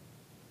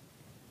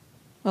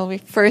 Well, we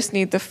first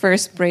need the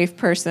first brave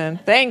person.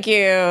 Thank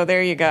you.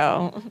 There you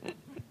go.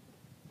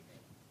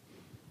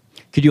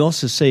 Could you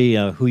also say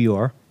who you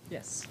are?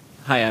 Yes.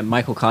 Hi, I'm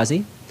Michael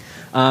Kazi.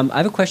 I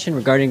have a question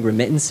regarding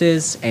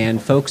remittances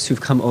and folks who've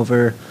come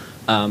over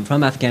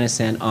from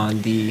Afghanistan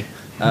on the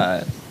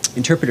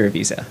interpreter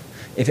visa.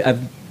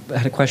 I've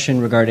had a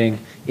question regarding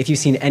if you've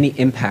seen any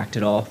impact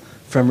at all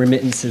from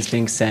remittances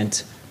being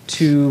sent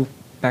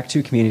back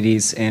to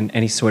communities and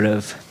any sort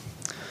of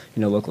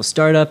local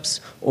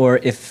startups, or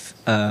if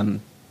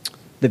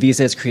the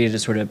visa has created a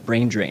sort of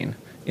brain drain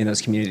in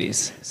those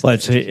communities. Well,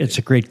 it's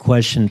a great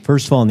question.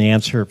 First of all, in the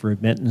answer of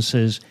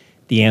remittances,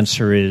 the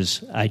answer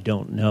is I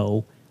don't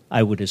know.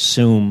 I would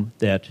assume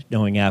that,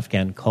 knowing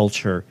Afghan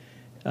culture,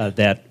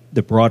 that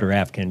the broader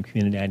Afghan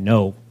community I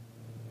know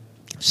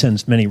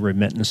sends many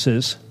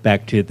remittances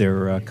back to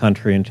their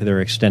country and to their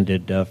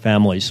extended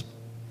families.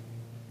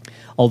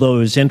 Although it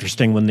was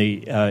interesting when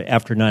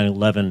after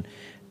 9/11,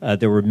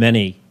 there were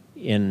many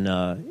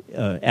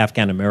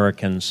Afghan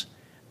Americans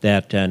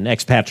and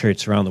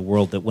expatriates around the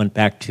world that went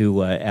back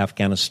to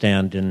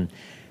Afghanistan, and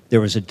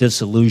there was a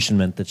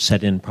disillusionment that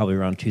set in probably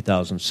around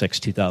 2006,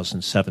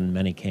 2007.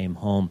 Many came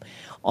home.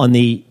 On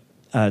the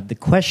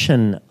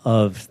question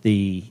of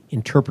the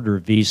interpreter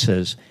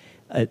visas,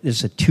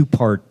 there's a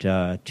two-part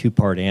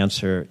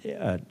answer.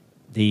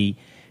 The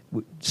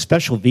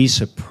special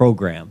visa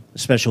program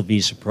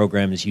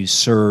is you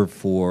serve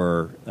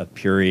for a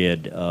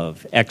period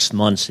of X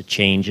months. It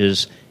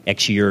changes.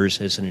 X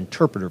years as an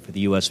interpreter for the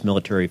U.S.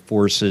 military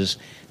forces.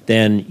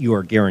 Then you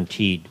are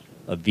guaranteed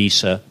a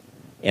visa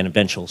and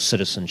eventual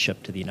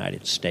citizenship to the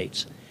United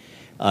States.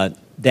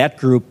 That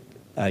group,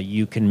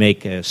 you can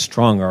make a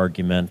strong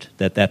argument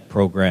that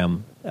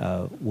program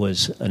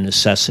was a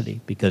necessity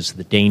because of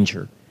the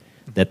danger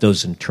that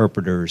those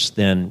interpreters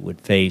then would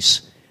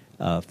face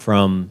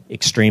from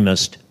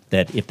extremists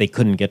that, if they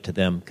couldn't get to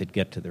them, could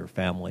get to their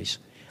families.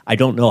 I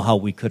don't know how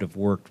we could have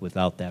worked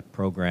without that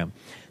program.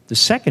 The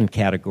second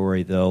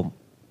category, though,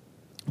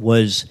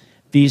 was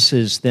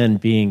visas then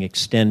being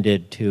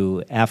extended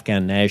to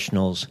Afghan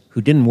nationals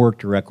who didn't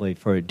work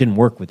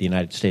with the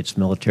United States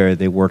military.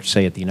 They worked,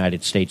 say, at the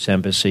United States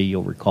Embassy.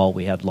 You'll recall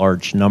we had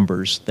large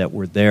numbers that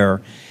were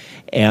there.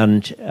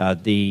 And a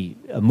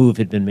move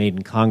had been made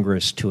in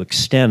Congress to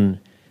extend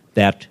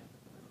that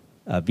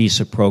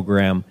visa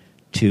program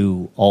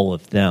to all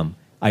of them.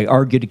 I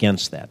argued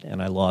against that,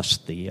 and I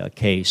lost the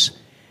case.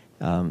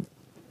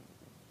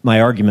 My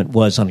argument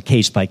was, on a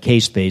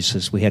case-by-case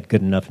basis, we had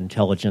good enough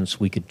intelligence.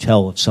 We could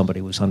tell if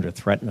somebody was under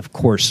threat, and of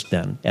course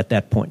then, at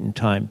that point in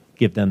time,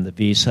 give them the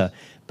visa.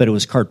 But it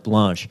was carte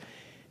blanche.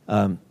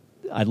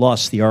 I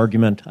lost the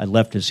argument. I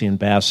left as the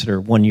ambassador.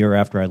 1 year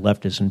after I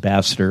left as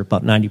ambassador,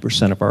 about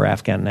 90% of our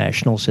Afghan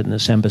nationals in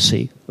this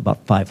embassy,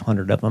 about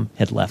 500 of them,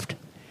 had left.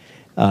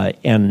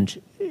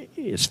 And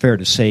it's fair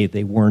to say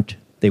they weren't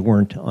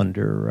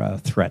under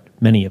threat.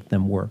 Many of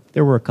them were.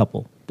 There were a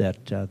couple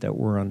that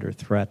were under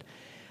threat.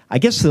 I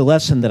guess the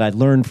lesson that I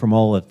learned from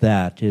all of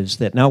that is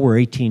that now we're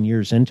 18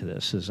 years into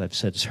this, as I've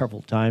said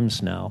several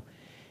times now,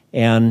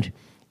 and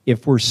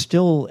if we're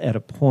still at a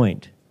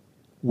point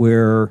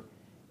where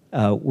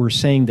we're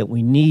saying that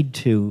we need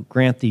to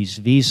grant these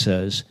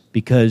visas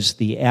because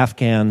the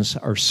Afghans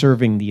are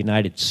serving the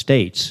United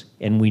States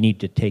and we need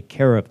to take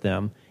care of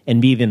them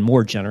and be even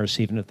more generous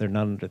even if they're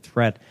not under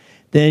threat,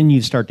 then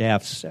you start to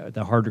have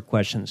the harder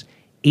questions.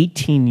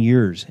 18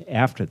 years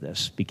after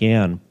this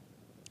began,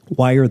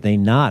 why are they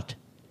not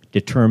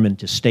determined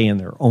to stay in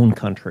their own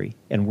country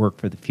and work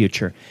for the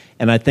future?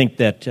 And I think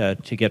that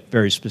to get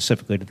very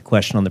specifically to the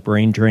question on the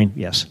brain drain,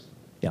 yes,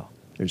 yeah,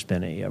 there's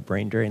been a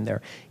brain drain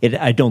there.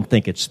 I don't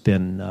think it's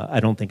been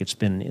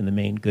in the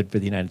main good for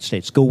the United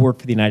States. Go work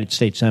for the United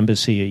States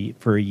Embassy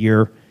for a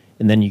year,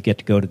 and then you get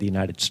to go to the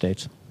United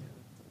States.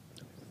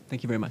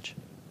 Thank you very much.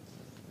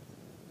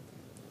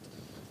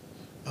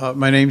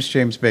 My name's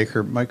James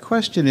Baker. My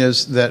question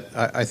is that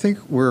I think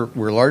we're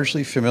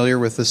largely familiar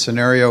with the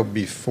scenario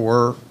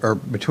before or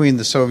between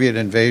the Soviet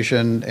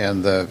invasion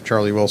and the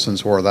Charlie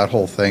Wilson's War, that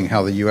whole thing,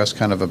 how the U.S.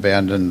 kind of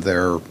abandoned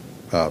their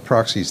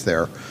proxies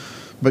there.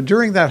 But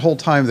during that whole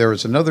time, there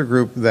was another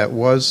group that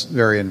was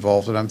very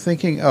involved, and I'm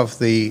thinking of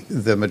the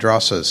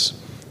madrasas,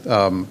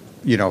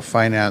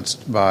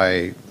 financed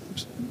by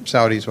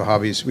Saudis,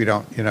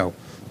 Wahhabis,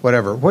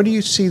 whatever. What do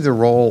you see the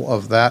role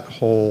of that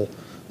whole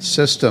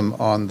system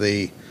on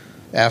the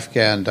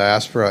Afghan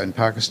diaspora in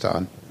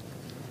Pakistan,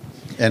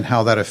 and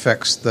how that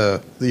affects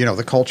the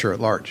culture at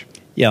large?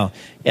 Yeah,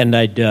 and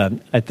I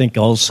think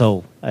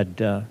also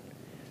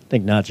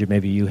think Nadja,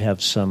 maybe you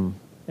have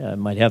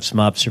might have some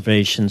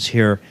observations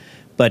here,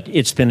 but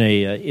it's been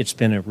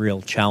a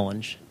real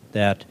challenge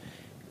that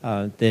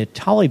the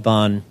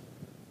Taliban,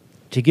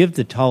 to give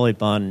the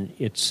Taliban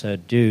its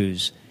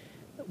dues,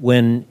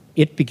 when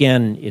it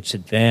began its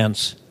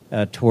advance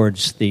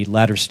towards the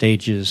latter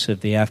stages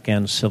of the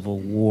Afghan civil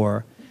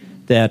war,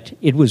 that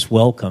it was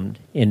welcomed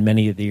in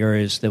many of the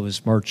areas that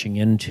was marching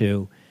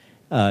into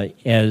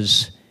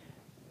as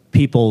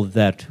people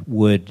that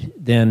would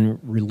then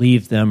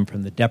relieve them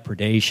from the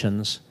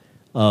depredations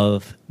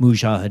of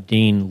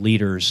mujahideen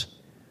leaders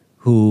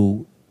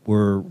who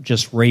were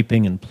just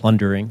raping and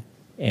plundering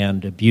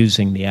and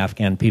abusing the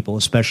Afghan people,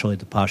 especially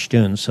the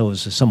Pashtuns. So it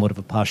was somewhat of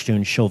a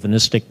Pashtun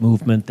chauvinistic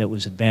movement that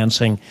was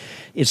advancing.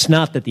 It's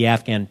not that the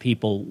Afghan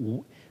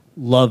people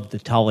loved the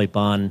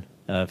Taliban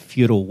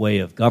feudal way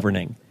of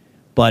governing,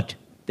 but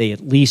they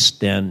at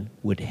least then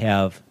would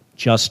have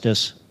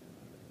justice,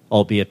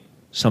 albeit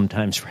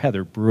sometimes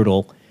rather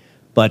brutal,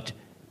 but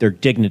their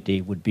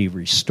dignity would be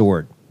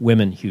restored.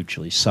 Women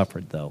hugely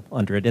suffered, though,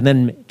 under it. And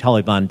then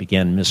Taliban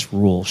began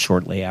misrule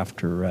shortly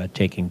after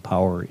taking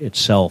power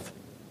itself.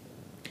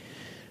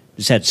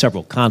 This had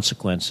several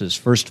consequences.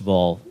 First of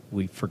all,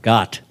 we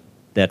forgot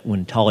that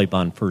when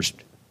Taliban first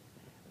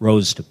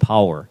rose to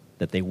power,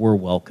 that they were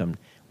welcomed.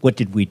 What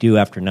did we do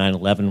after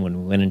 9/11 when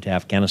we went into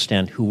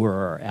Afghanistan? Who were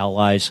our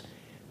allies?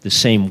 The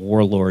same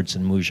warlords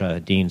and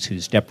mujahideens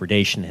whose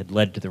depredation had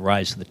led to the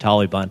rise of the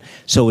Taliban.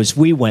 So as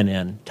we went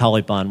in,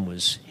 Taliban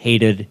was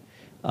hated,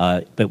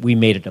 but we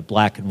made it a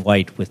black and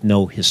white with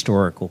no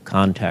historical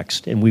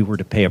context, and we were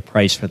to pay a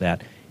price for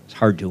that. It's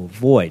hard to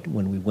avoid.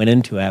 When we went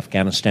into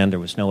Afghanistan, there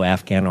was no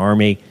Afghan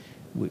army.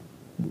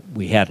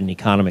 We had an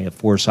economy of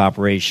force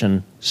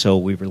operation, so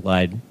we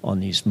relied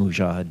on these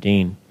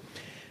mujahideen.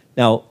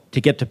 Now,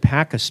 to get to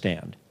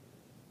Pakistan,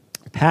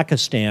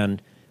 Pakistan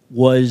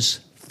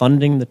was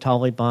funding the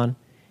Taliban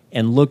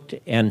and looked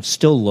and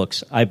still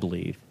looks, I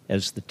believe,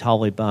 as the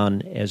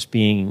Taliban as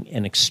being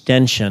an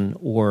extension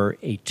or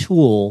a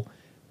tool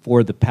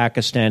for the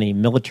Pakistani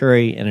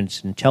military and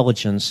its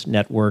intelligence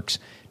networks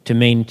to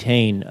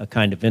maintain a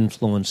kind of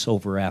influence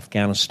over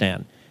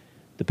Afghanistan.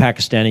 The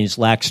Pakistanis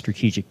lack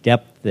strategic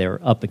depth. They're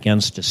up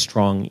against a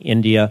strong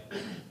India.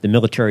 The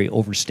military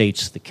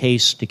overstates the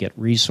case to get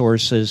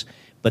resources,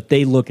 but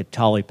they look at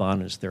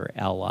Taliban as their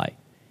ally.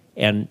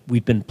 And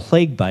we've been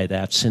plagued by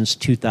that since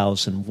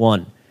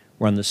 2001,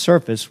 where on the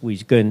surface we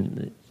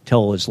can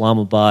tell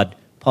Islamabad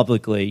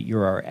publicly,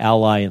 you're our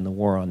ally in the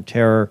war on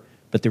terror,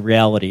 but the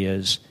reality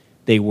is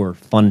they were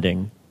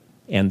funding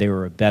and they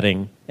were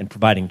abetting and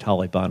providing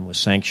Taliban with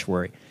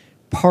sanctuary.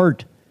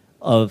 Part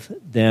of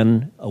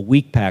then a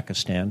weak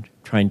Pakistan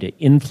trying to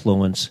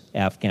influence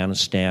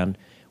Afghanistan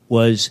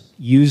was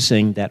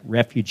using that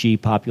refugee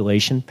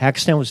population.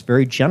 Pakistan was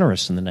very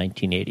generous in the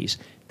 1980s.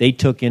 They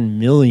took in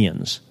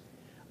millions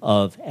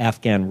of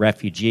Afghan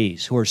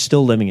refugees who are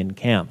still living in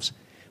camps.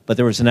 But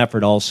there was an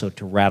effort also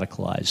to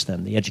radicalize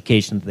them. The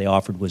education that they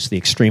offered was the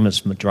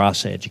extremist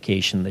madrasa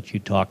education that you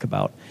talk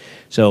about.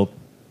 So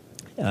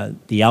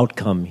the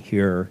outcome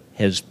here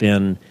has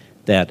been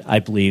that I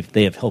believe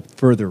they have helped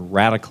further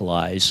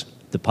radicalize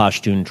the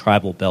Pashtun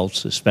tribal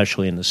belts,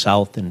 especially in the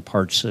south and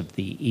parts of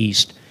the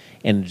east,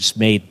 and it's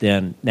made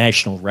then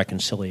national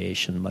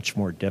reconciliation much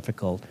more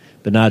difficult.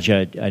 But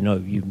Nadja, I know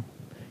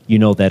you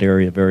know that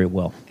area very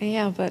well.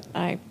 Yeah, but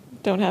I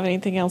don't have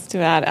anything else to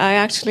add. I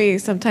actually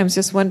sometimes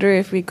just wonder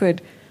if we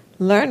could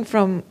learn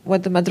from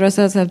what the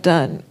madrasas have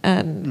done,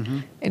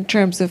 and in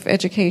terms of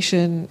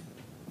education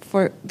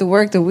for the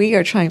work that we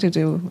are trying to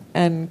do,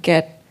 and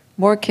get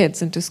more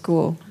kids into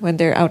school when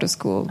they're out of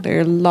school. There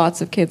are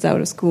lots of kids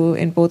out of school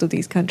in both of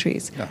these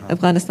countries,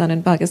 Afghanistan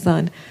and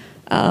Pakistan.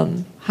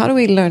 How do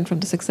we learn from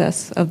the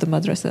success of the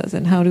madrasas,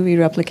 and how do we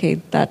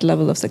replicate that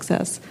level of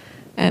success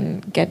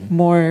and get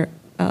more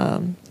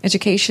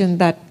education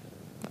that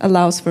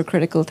allows for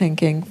critical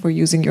thinking, for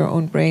using your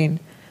own brain,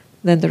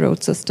 than the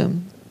road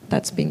system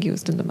that's being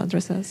used in the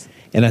madrasas?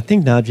 And I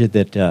think, Najid,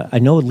 that I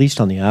know at least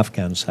on the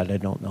Afghan side, I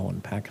don't know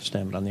in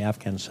Pakistan, but on the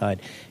Afghan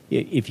side,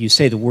 if you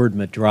say the word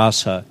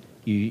madrasa,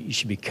 you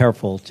should be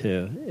careful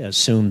to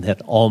assume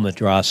that all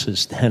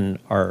madrasas then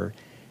are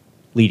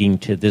leading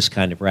to this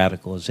kind of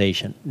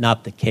radicalization.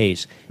 Not the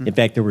case. In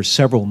fact, there were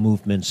several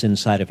movements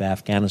inside of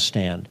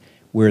Afghanistan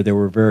where there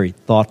were very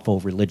thoughtful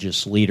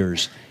religious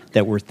leaders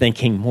that were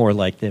thinking more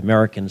like the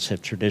Americans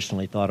have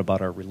traditionally thought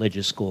about our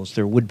religious schools.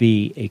 There would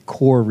be a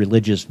core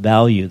religious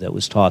value that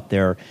was taught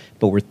there,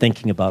 but we're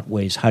thinking about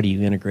ways, how do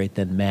you integrate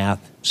then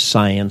math,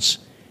 science,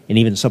 and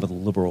even some of the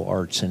liberal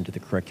arts into the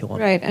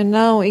curriculum. Right, and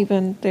now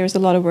even there's a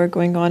lot of work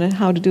going on on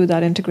how to do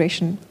that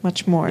integration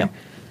much more.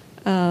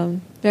 Yeah.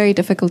 Very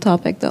difficult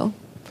topic, though,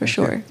 for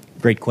sure.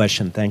 Great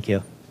question, thank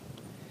you.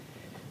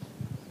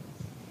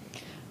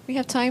 We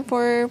have time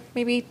for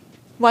maybe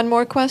one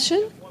more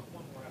question?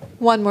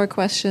 One more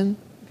question.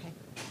 Okay.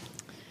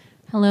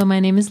 Hello, my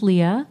name is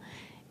Leah,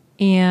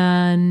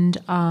 and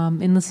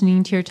in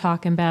listening to your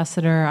talk,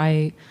 Ambassador,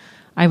 I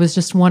was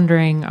just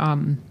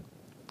wondering,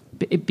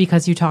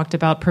 because you talked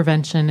about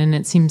prevention, and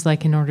it seems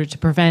like in order to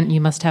prevent,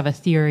 you must have a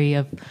theory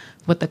of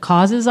what the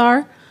causes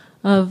are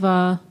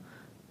of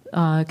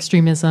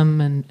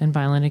extremism and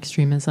violent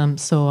extremism.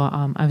 So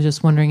I was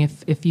just wondering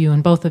if you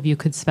and both of you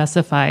could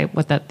specify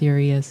what that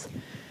theory is.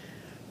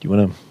 Do you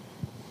want to?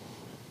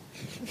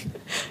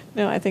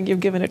 No, I think you've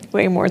given it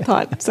way more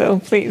thought, so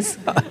please.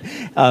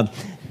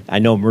 I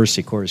know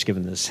Mercy Corps has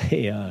given this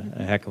a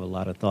heck of a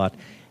lot of thought.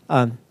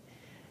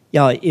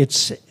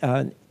 It's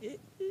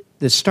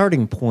the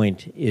starting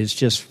point is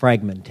just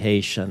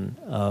fragmentation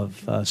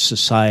of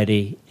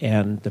society,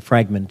 and the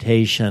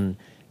fragmentation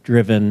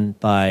driven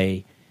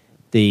by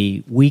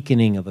the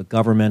weakening of a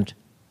government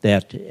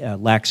that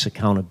lacks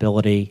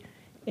accountability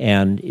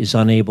and is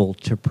unable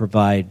to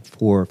provide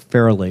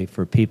fairly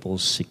for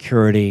people's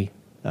security,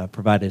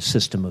 provide a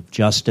system of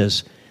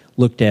justice,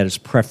 looked at as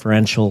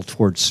preferential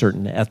towards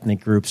certain ethnic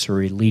groups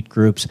or elite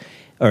groups,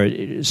 or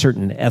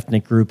certain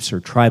ethnic groups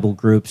or tribal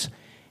groups.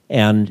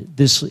 And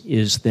this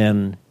is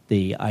then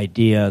the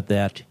idea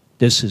that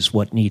this is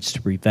what needs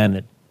to prevent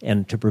it.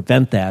 And to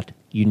prevent that,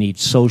 you need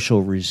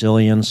social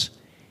resilience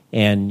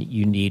and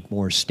you need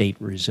more state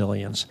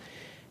resilience.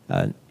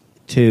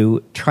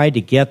 To try to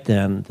get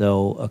then,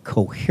 though, a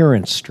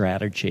coherent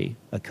strategy,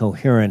 a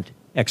coherent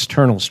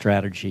external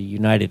strategy,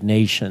 United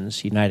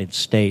Nations, United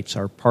States,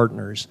 our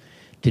partners,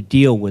 to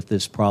deal with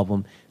this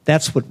problem,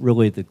 that's what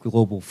really the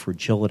Global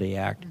Fragility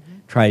Act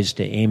tries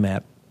to aim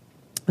at.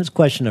 This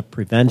question of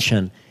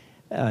prevention,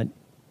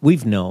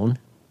 we've known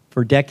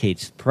for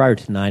decades prior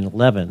to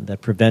 9/11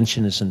 that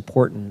prevention is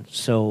important.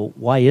 So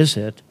why is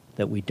it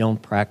that we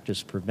don't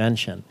practice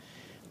prevention?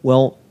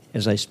 Well,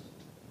 as I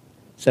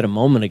said a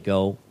moment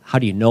ago, how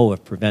do you know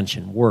if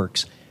prevention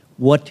works?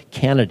 What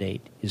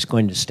candidate is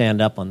going to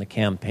stand up on the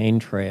campaign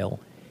trail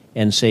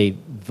and say,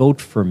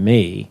 vote for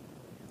me?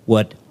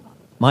 What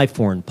my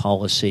foreign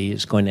policy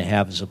is going to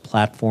have as a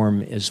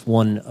platform is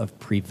one of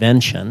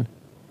prevention.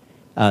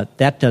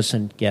 That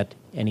doesn't get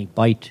any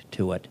bite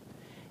to it.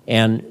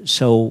 And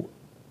so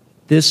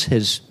this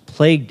has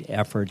plagued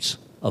efforts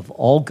of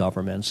all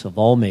governments, of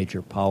all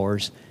major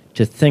powers,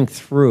 to think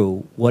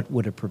through what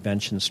would a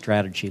prevention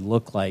strategy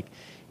look like.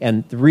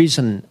 And the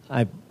reason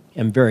I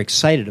am very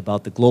excited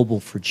about the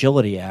Global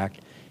Fragility Act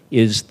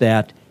is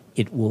that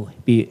it will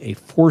be a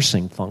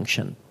forcing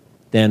function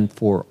then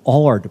for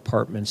all our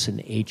departments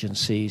and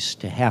agencies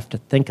to have to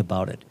think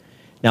about it.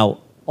 Now,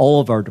 all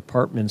of our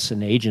departments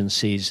and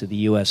agencies of the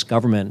U.S.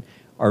 government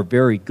are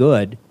very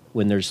good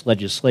when there's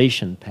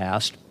legislation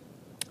passed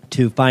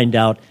to find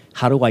out,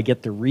 how do I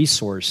get the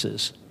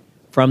resources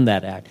from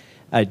that act?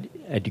 I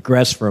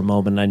digress for a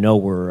moment. I know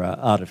we're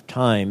out of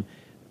time,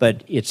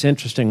 but it's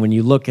interesting when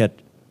you look at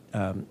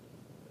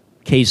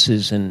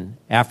cases in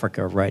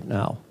Africa right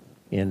now,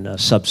 in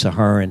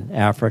sub-Saharan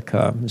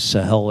Africa,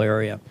 Sahel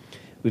area.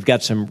 We've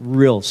got some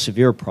real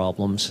severe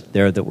problems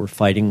there that we're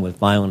fighting with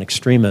violent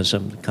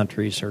extremism. The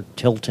countries are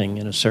tilting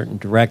in a certain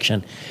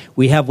direction.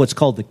 We have what's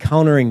called the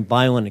Countering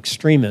Violent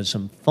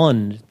Extremism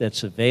Fund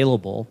that's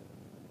available,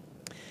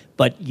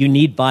 but you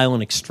need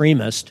violent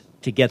extremists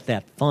to get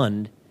that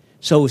fund.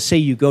 So say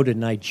you go to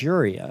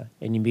Nigeria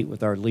and you meet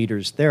with our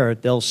leaders there,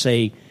 they'll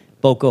say,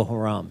 Boko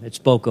Haram, it's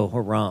Boko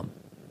Haram.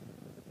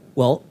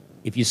 Well,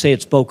 if you say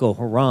it's Boko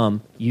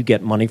Haram, you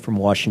get money from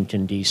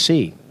Washington,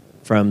 D.C.,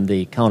 from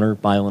the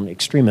Counter-Violent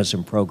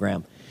Extremism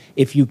Program.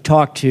 If you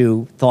talk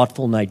to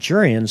thoughtful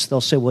Nigerians,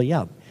 they'll say, well,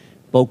 yeah,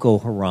 Boko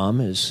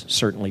Haram is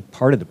certainly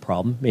part of the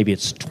problem. Maybe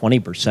it's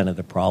 20% of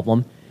the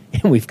problem,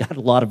 and we've got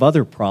a lot of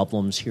other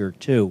problems here,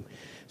 too.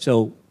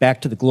 So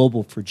back to the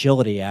Global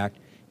Fragility Act,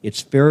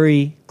 it's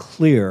very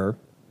clear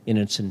in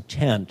its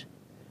intent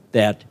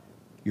that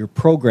your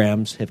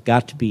programs have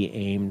got to be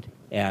aimed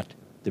at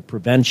the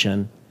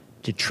prevention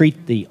to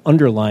treat the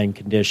underlying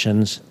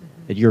conditions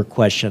that your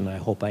question, I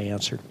hope I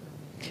answered.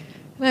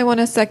 And I want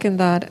to second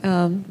that.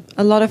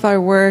 A lot of our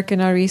work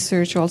and our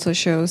research also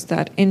shows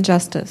that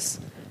injustice,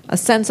 a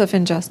sense of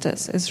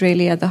injustice, is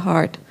really at the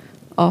heart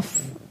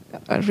of,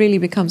 really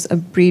becomes a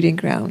breeding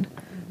ground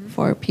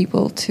for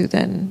people to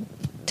then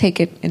take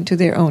it into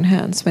their own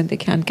hands when they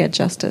can't get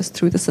justice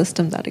through the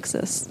system that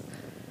exists.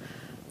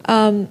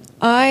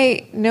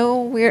 I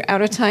know we're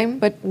out of time,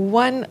 but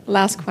one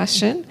last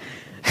question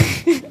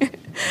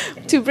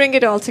to bring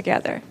it all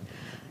together.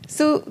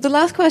 So the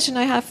last question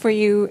I have for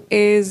you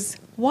is,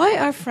 why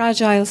are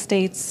fragile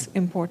states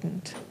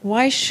important?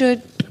 Why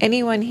should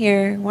anyone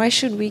here, why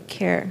should we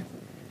care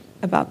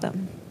about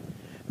them?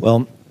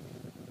 Well,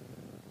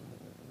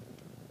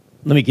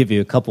 let me give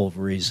you a couple of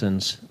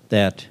reasons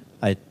that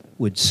I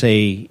would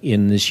say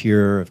in this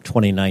year of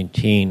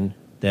 2019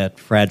 that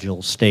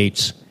fragile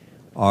states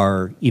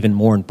are even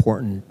more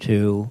important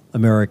to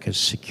America's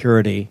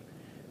security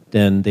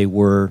than they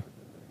were,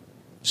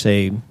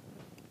 say,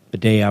 a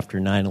day after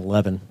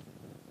 9/11.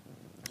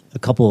 A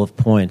couple of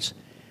points.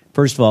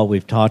 First of all,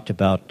 we've talked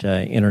about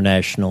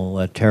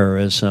international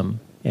terrorism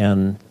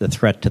and the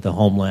threat to the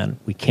homeland.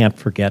 We can't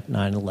forget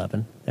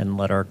 9/11 and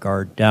let our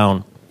guard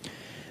down.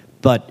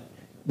 But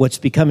what's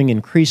becoming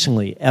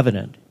increasingly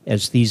evident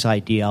as these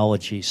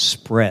ideologies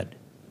spread,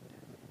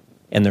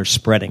 and they're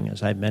spreading,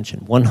 as I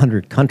mentioned,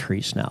 100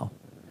 countries now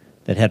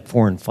that had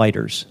foreign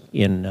fighters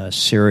in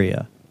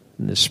Syria,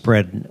 and the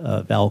spread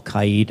of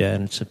Al-Qaeda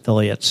and its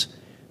affiliates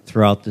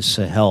throughout the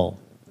Sahel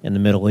and the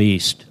Middle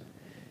East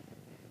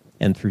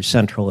and through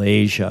Central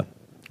Asia,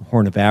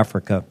 Horn of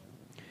Africa.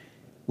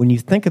 When you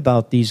think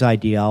about these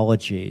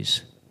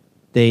ideologies,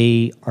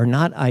 they are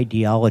not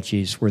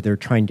ideologies where they're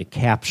trying to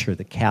capture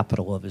the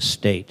capital of a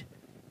state.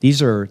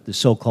 These are the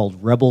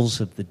so-called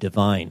rebels of the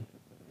divine.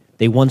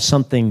 They want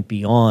something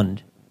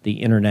beyond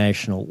the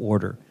international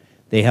order.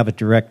 They have a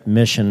direct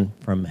mission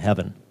from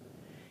heaven.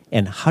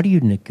 And how do you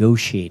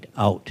negotiate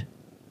out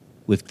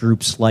with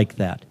groups like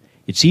that?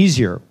 It's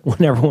easier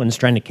when everyone's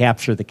trying to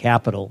capture the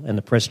capital and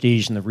the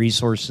prestige and the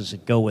resources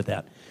that go with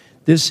that.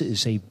 This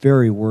is a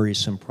very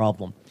worrisome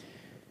problem.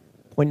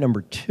 Point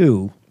number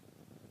two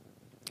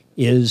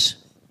is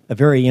a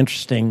very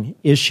interesting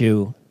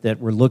issue that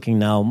we're looking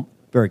now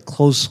very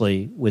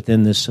closely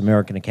within this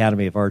American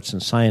Academy of Arts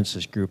and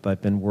Sciences group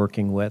I've been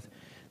working with,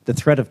 the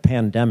threat of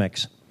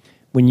pandemics.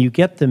 When you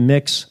get the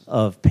mix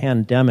of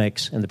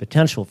pandemics and the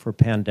potential for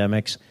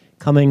pandemics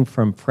coming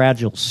from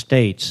fragile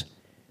states,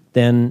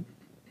 then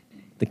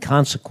the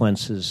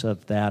consequences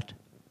of that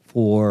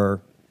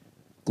for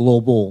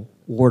global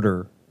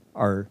order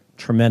are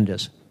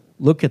tremendous.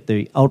 Look at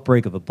the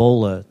outbreak of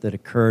Ebola that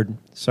occurred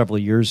several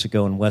years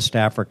ago in West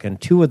Africa, and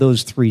 2 of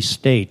those 3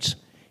 states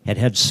had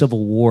had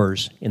civil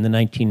wars in the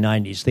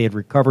 1990s. They had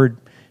recovered,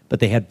 but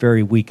they had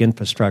very weak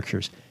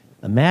infrastructures.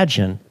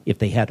 Imagine if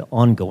they had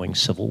ongoing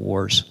civil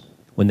wars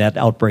when that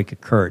outbreak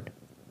occurred.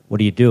 What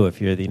do you do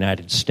if you're the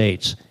United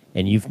States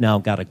and you've now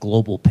got a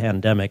global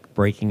pandemic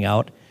breaking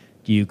out?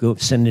 Do you go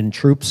send in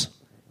troops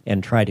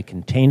and try to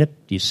contain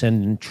it? Do you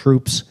send in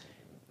troops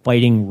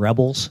fighting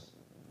rebels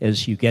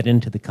as you get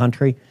into the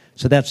country?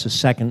 So that's the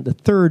second. The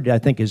third, I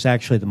think, is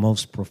actually the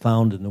most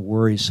profound and the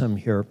worrisome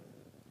here.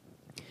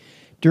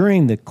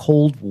 During the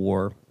Cold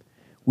War,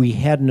 we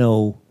had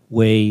no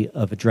way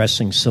of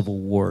addressing civil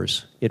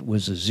wars. It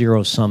was a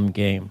zero-sum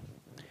game.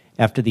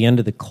 After the end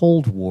of the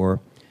Cold War,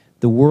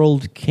 the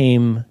world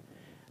came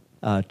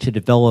to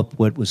develop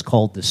what was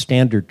called the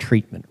standard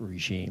treatment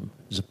regime.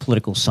 It was a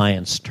political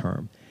science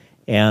term.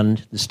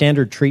 And the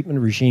standard treatment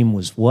regime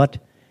was what?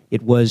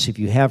 It was, if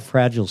you have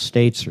fragile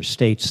states or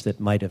states that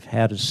might have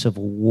had a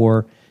civil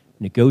war,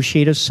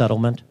 negotiate a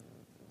settlement,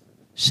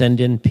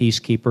 send in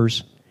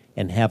peacekeepers,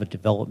 and have a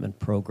development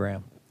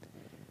program.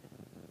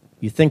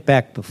 You think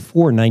back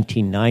before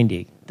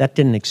 1990, that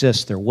didn't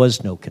exist. There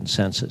was no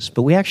consensus.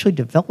 But we actually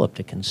developed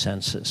a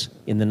consensus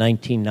in the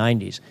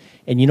 1990s.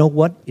 And you know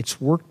what? It's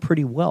worked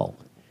pretty well.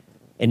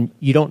 And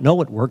you don't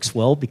know it works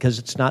well because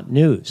it's not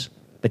news.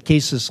 But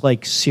cases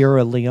like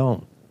Sierra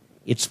Leone,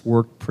 it's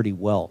worked pretty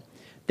well.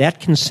 That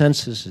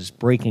consensus is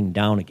breaking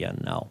down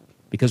again now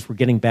because we're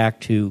getting back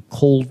to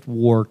Cold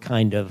War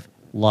kind of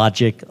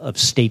logic of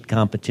state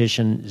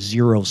competition,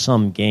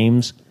 zero-sum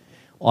games,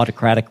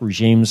 autocratic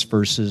regimes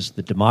versus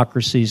the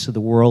democracies of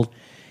the world.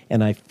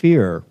 And I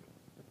fear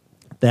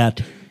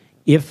that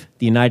if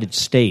the United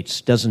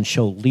States doesn't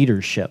show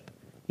leadership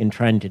in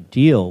trying to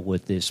deal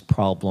with this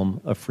problem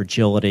of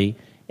fragility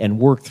and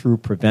work through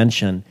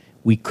prevention,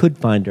 we could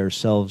find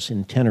ourselves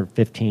in 10 or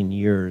 15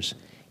 years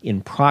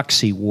in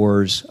proxy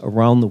wars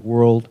around the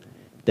world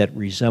that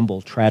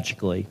resemble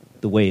tragically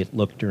the way it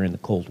looked during the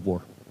Cold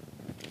War.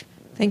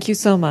 Thank you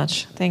so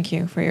much. Thank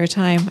you for your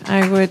time.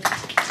 I would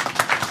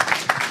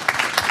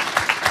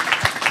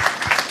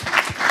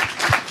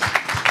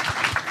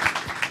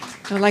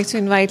like to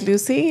invite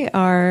Lucy,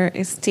 our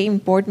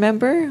esteemed board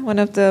member, one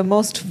of the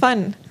most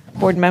fun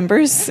board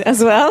members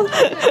as well.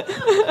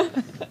 I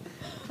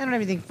don't have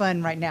anything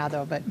fun right now,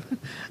 though, but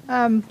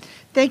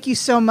Thank you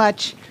so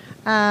much.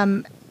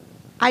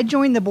 I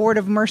joined the board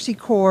of Mercy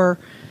Corps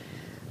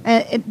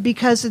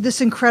because of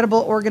this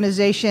incredible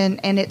organization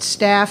and its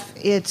staff,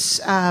 its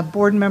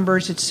board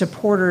members, its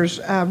supporters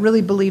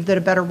really believe that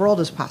a better world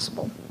is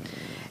possible.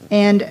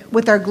 And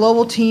with our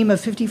global team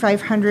of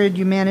 5,500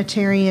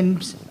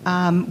 humanitarian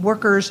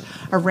workers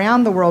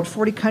around the world,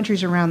 40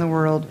 countries around the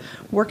world,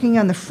 working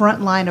on the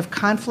front line of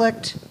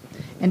conflict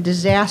and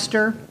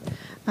disaster,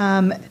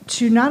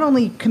 to not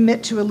only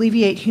commit to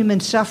alleviate human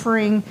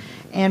suffering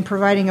and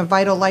providing a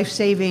vital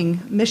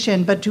life-saving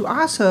mission, but to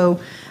also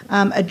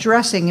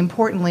addressing,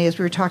 importantly, as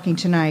we were talking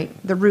tonight,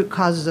 the root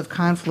causes of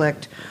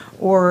conflict,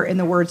 or in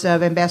the words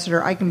of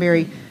Ambassador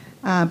Eikenberry,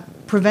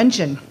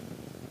 prevention.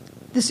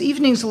 This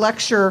evening's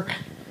lecture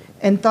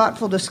and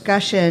thoughtful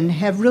discussion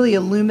have really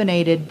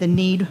illuminated the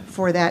need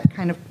for that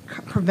kind of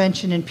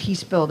prevention and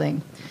peace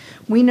building.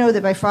 We know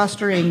that by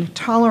fostering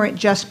tolerant,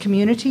 just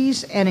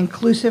communities and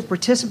inclusive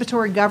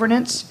participatory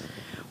governance,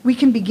 we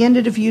can begin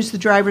to diffuse the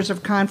drivers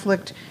of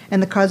conflict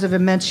and the cause of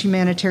immense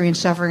humanitarian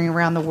suffering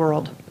around the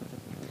world.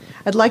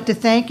 I'd like to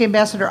thank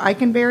Ambassador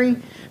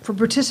Eikenberry for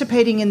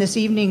participating in this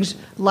evening's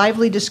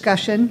lively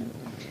discussion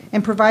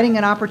and providing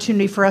an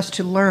opportunity for us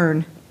to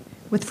learn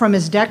from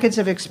his decades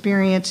of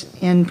experience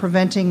in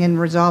preventing and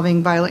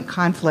resolving violent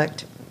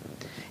conflict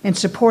and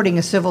supporting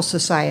a civil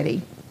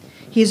society.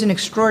 He is an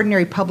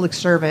extraordinary public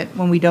servant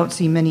when we don't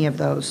see many of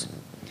those.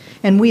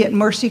 And we at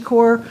Mercy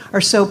Corps are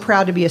so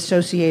proud to be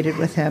associated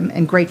with him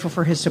and grateful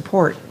for his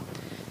support.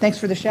 Thanks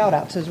for the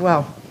shout-outs as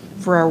well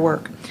for our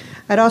work.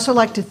 I'd also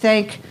like to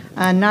thank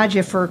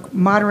Nadia for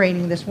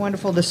moderating this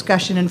wonderful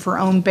discussion and for her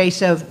own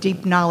base of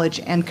deep knowledge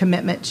and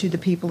commitment to the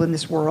people in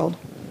this world,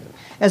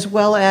 as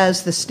well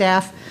as the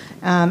staff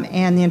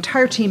and the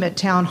entire team at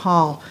Town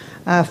Hall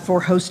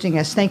for hosting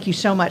us. Thank you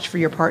so much for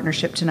your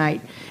partnership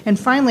tonight. And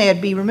finally,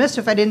 I'd be remiss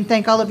if I didn't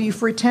thank all of you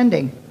for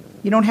attending.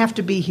 You don't have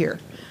to be here.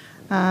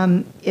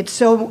 It's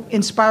so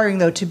inspiring,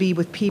 though, to be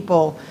with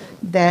people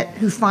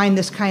who find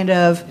this kind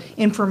of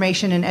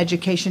information and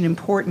education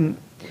important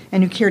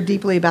and who care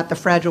deeply about the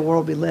fragile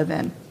world we live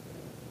in.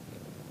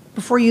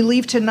 Before you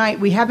leave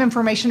tonight, we have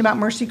information about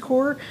Mercy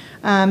Corps.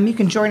 You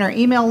can join our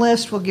email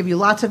list. We'll give you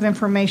lots of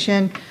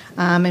information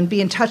and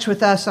be in touch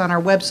with us on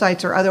our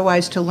websites or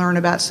otherwise to learn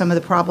about some of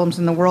the problems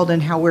in the world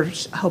and how we're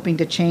hoping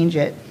to change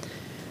it,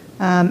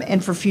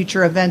 and for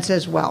future events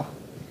as well.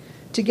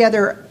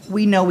 Together,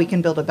 we know we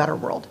can build a better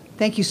world.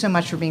 Thank you so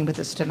much for being with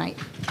us tonight.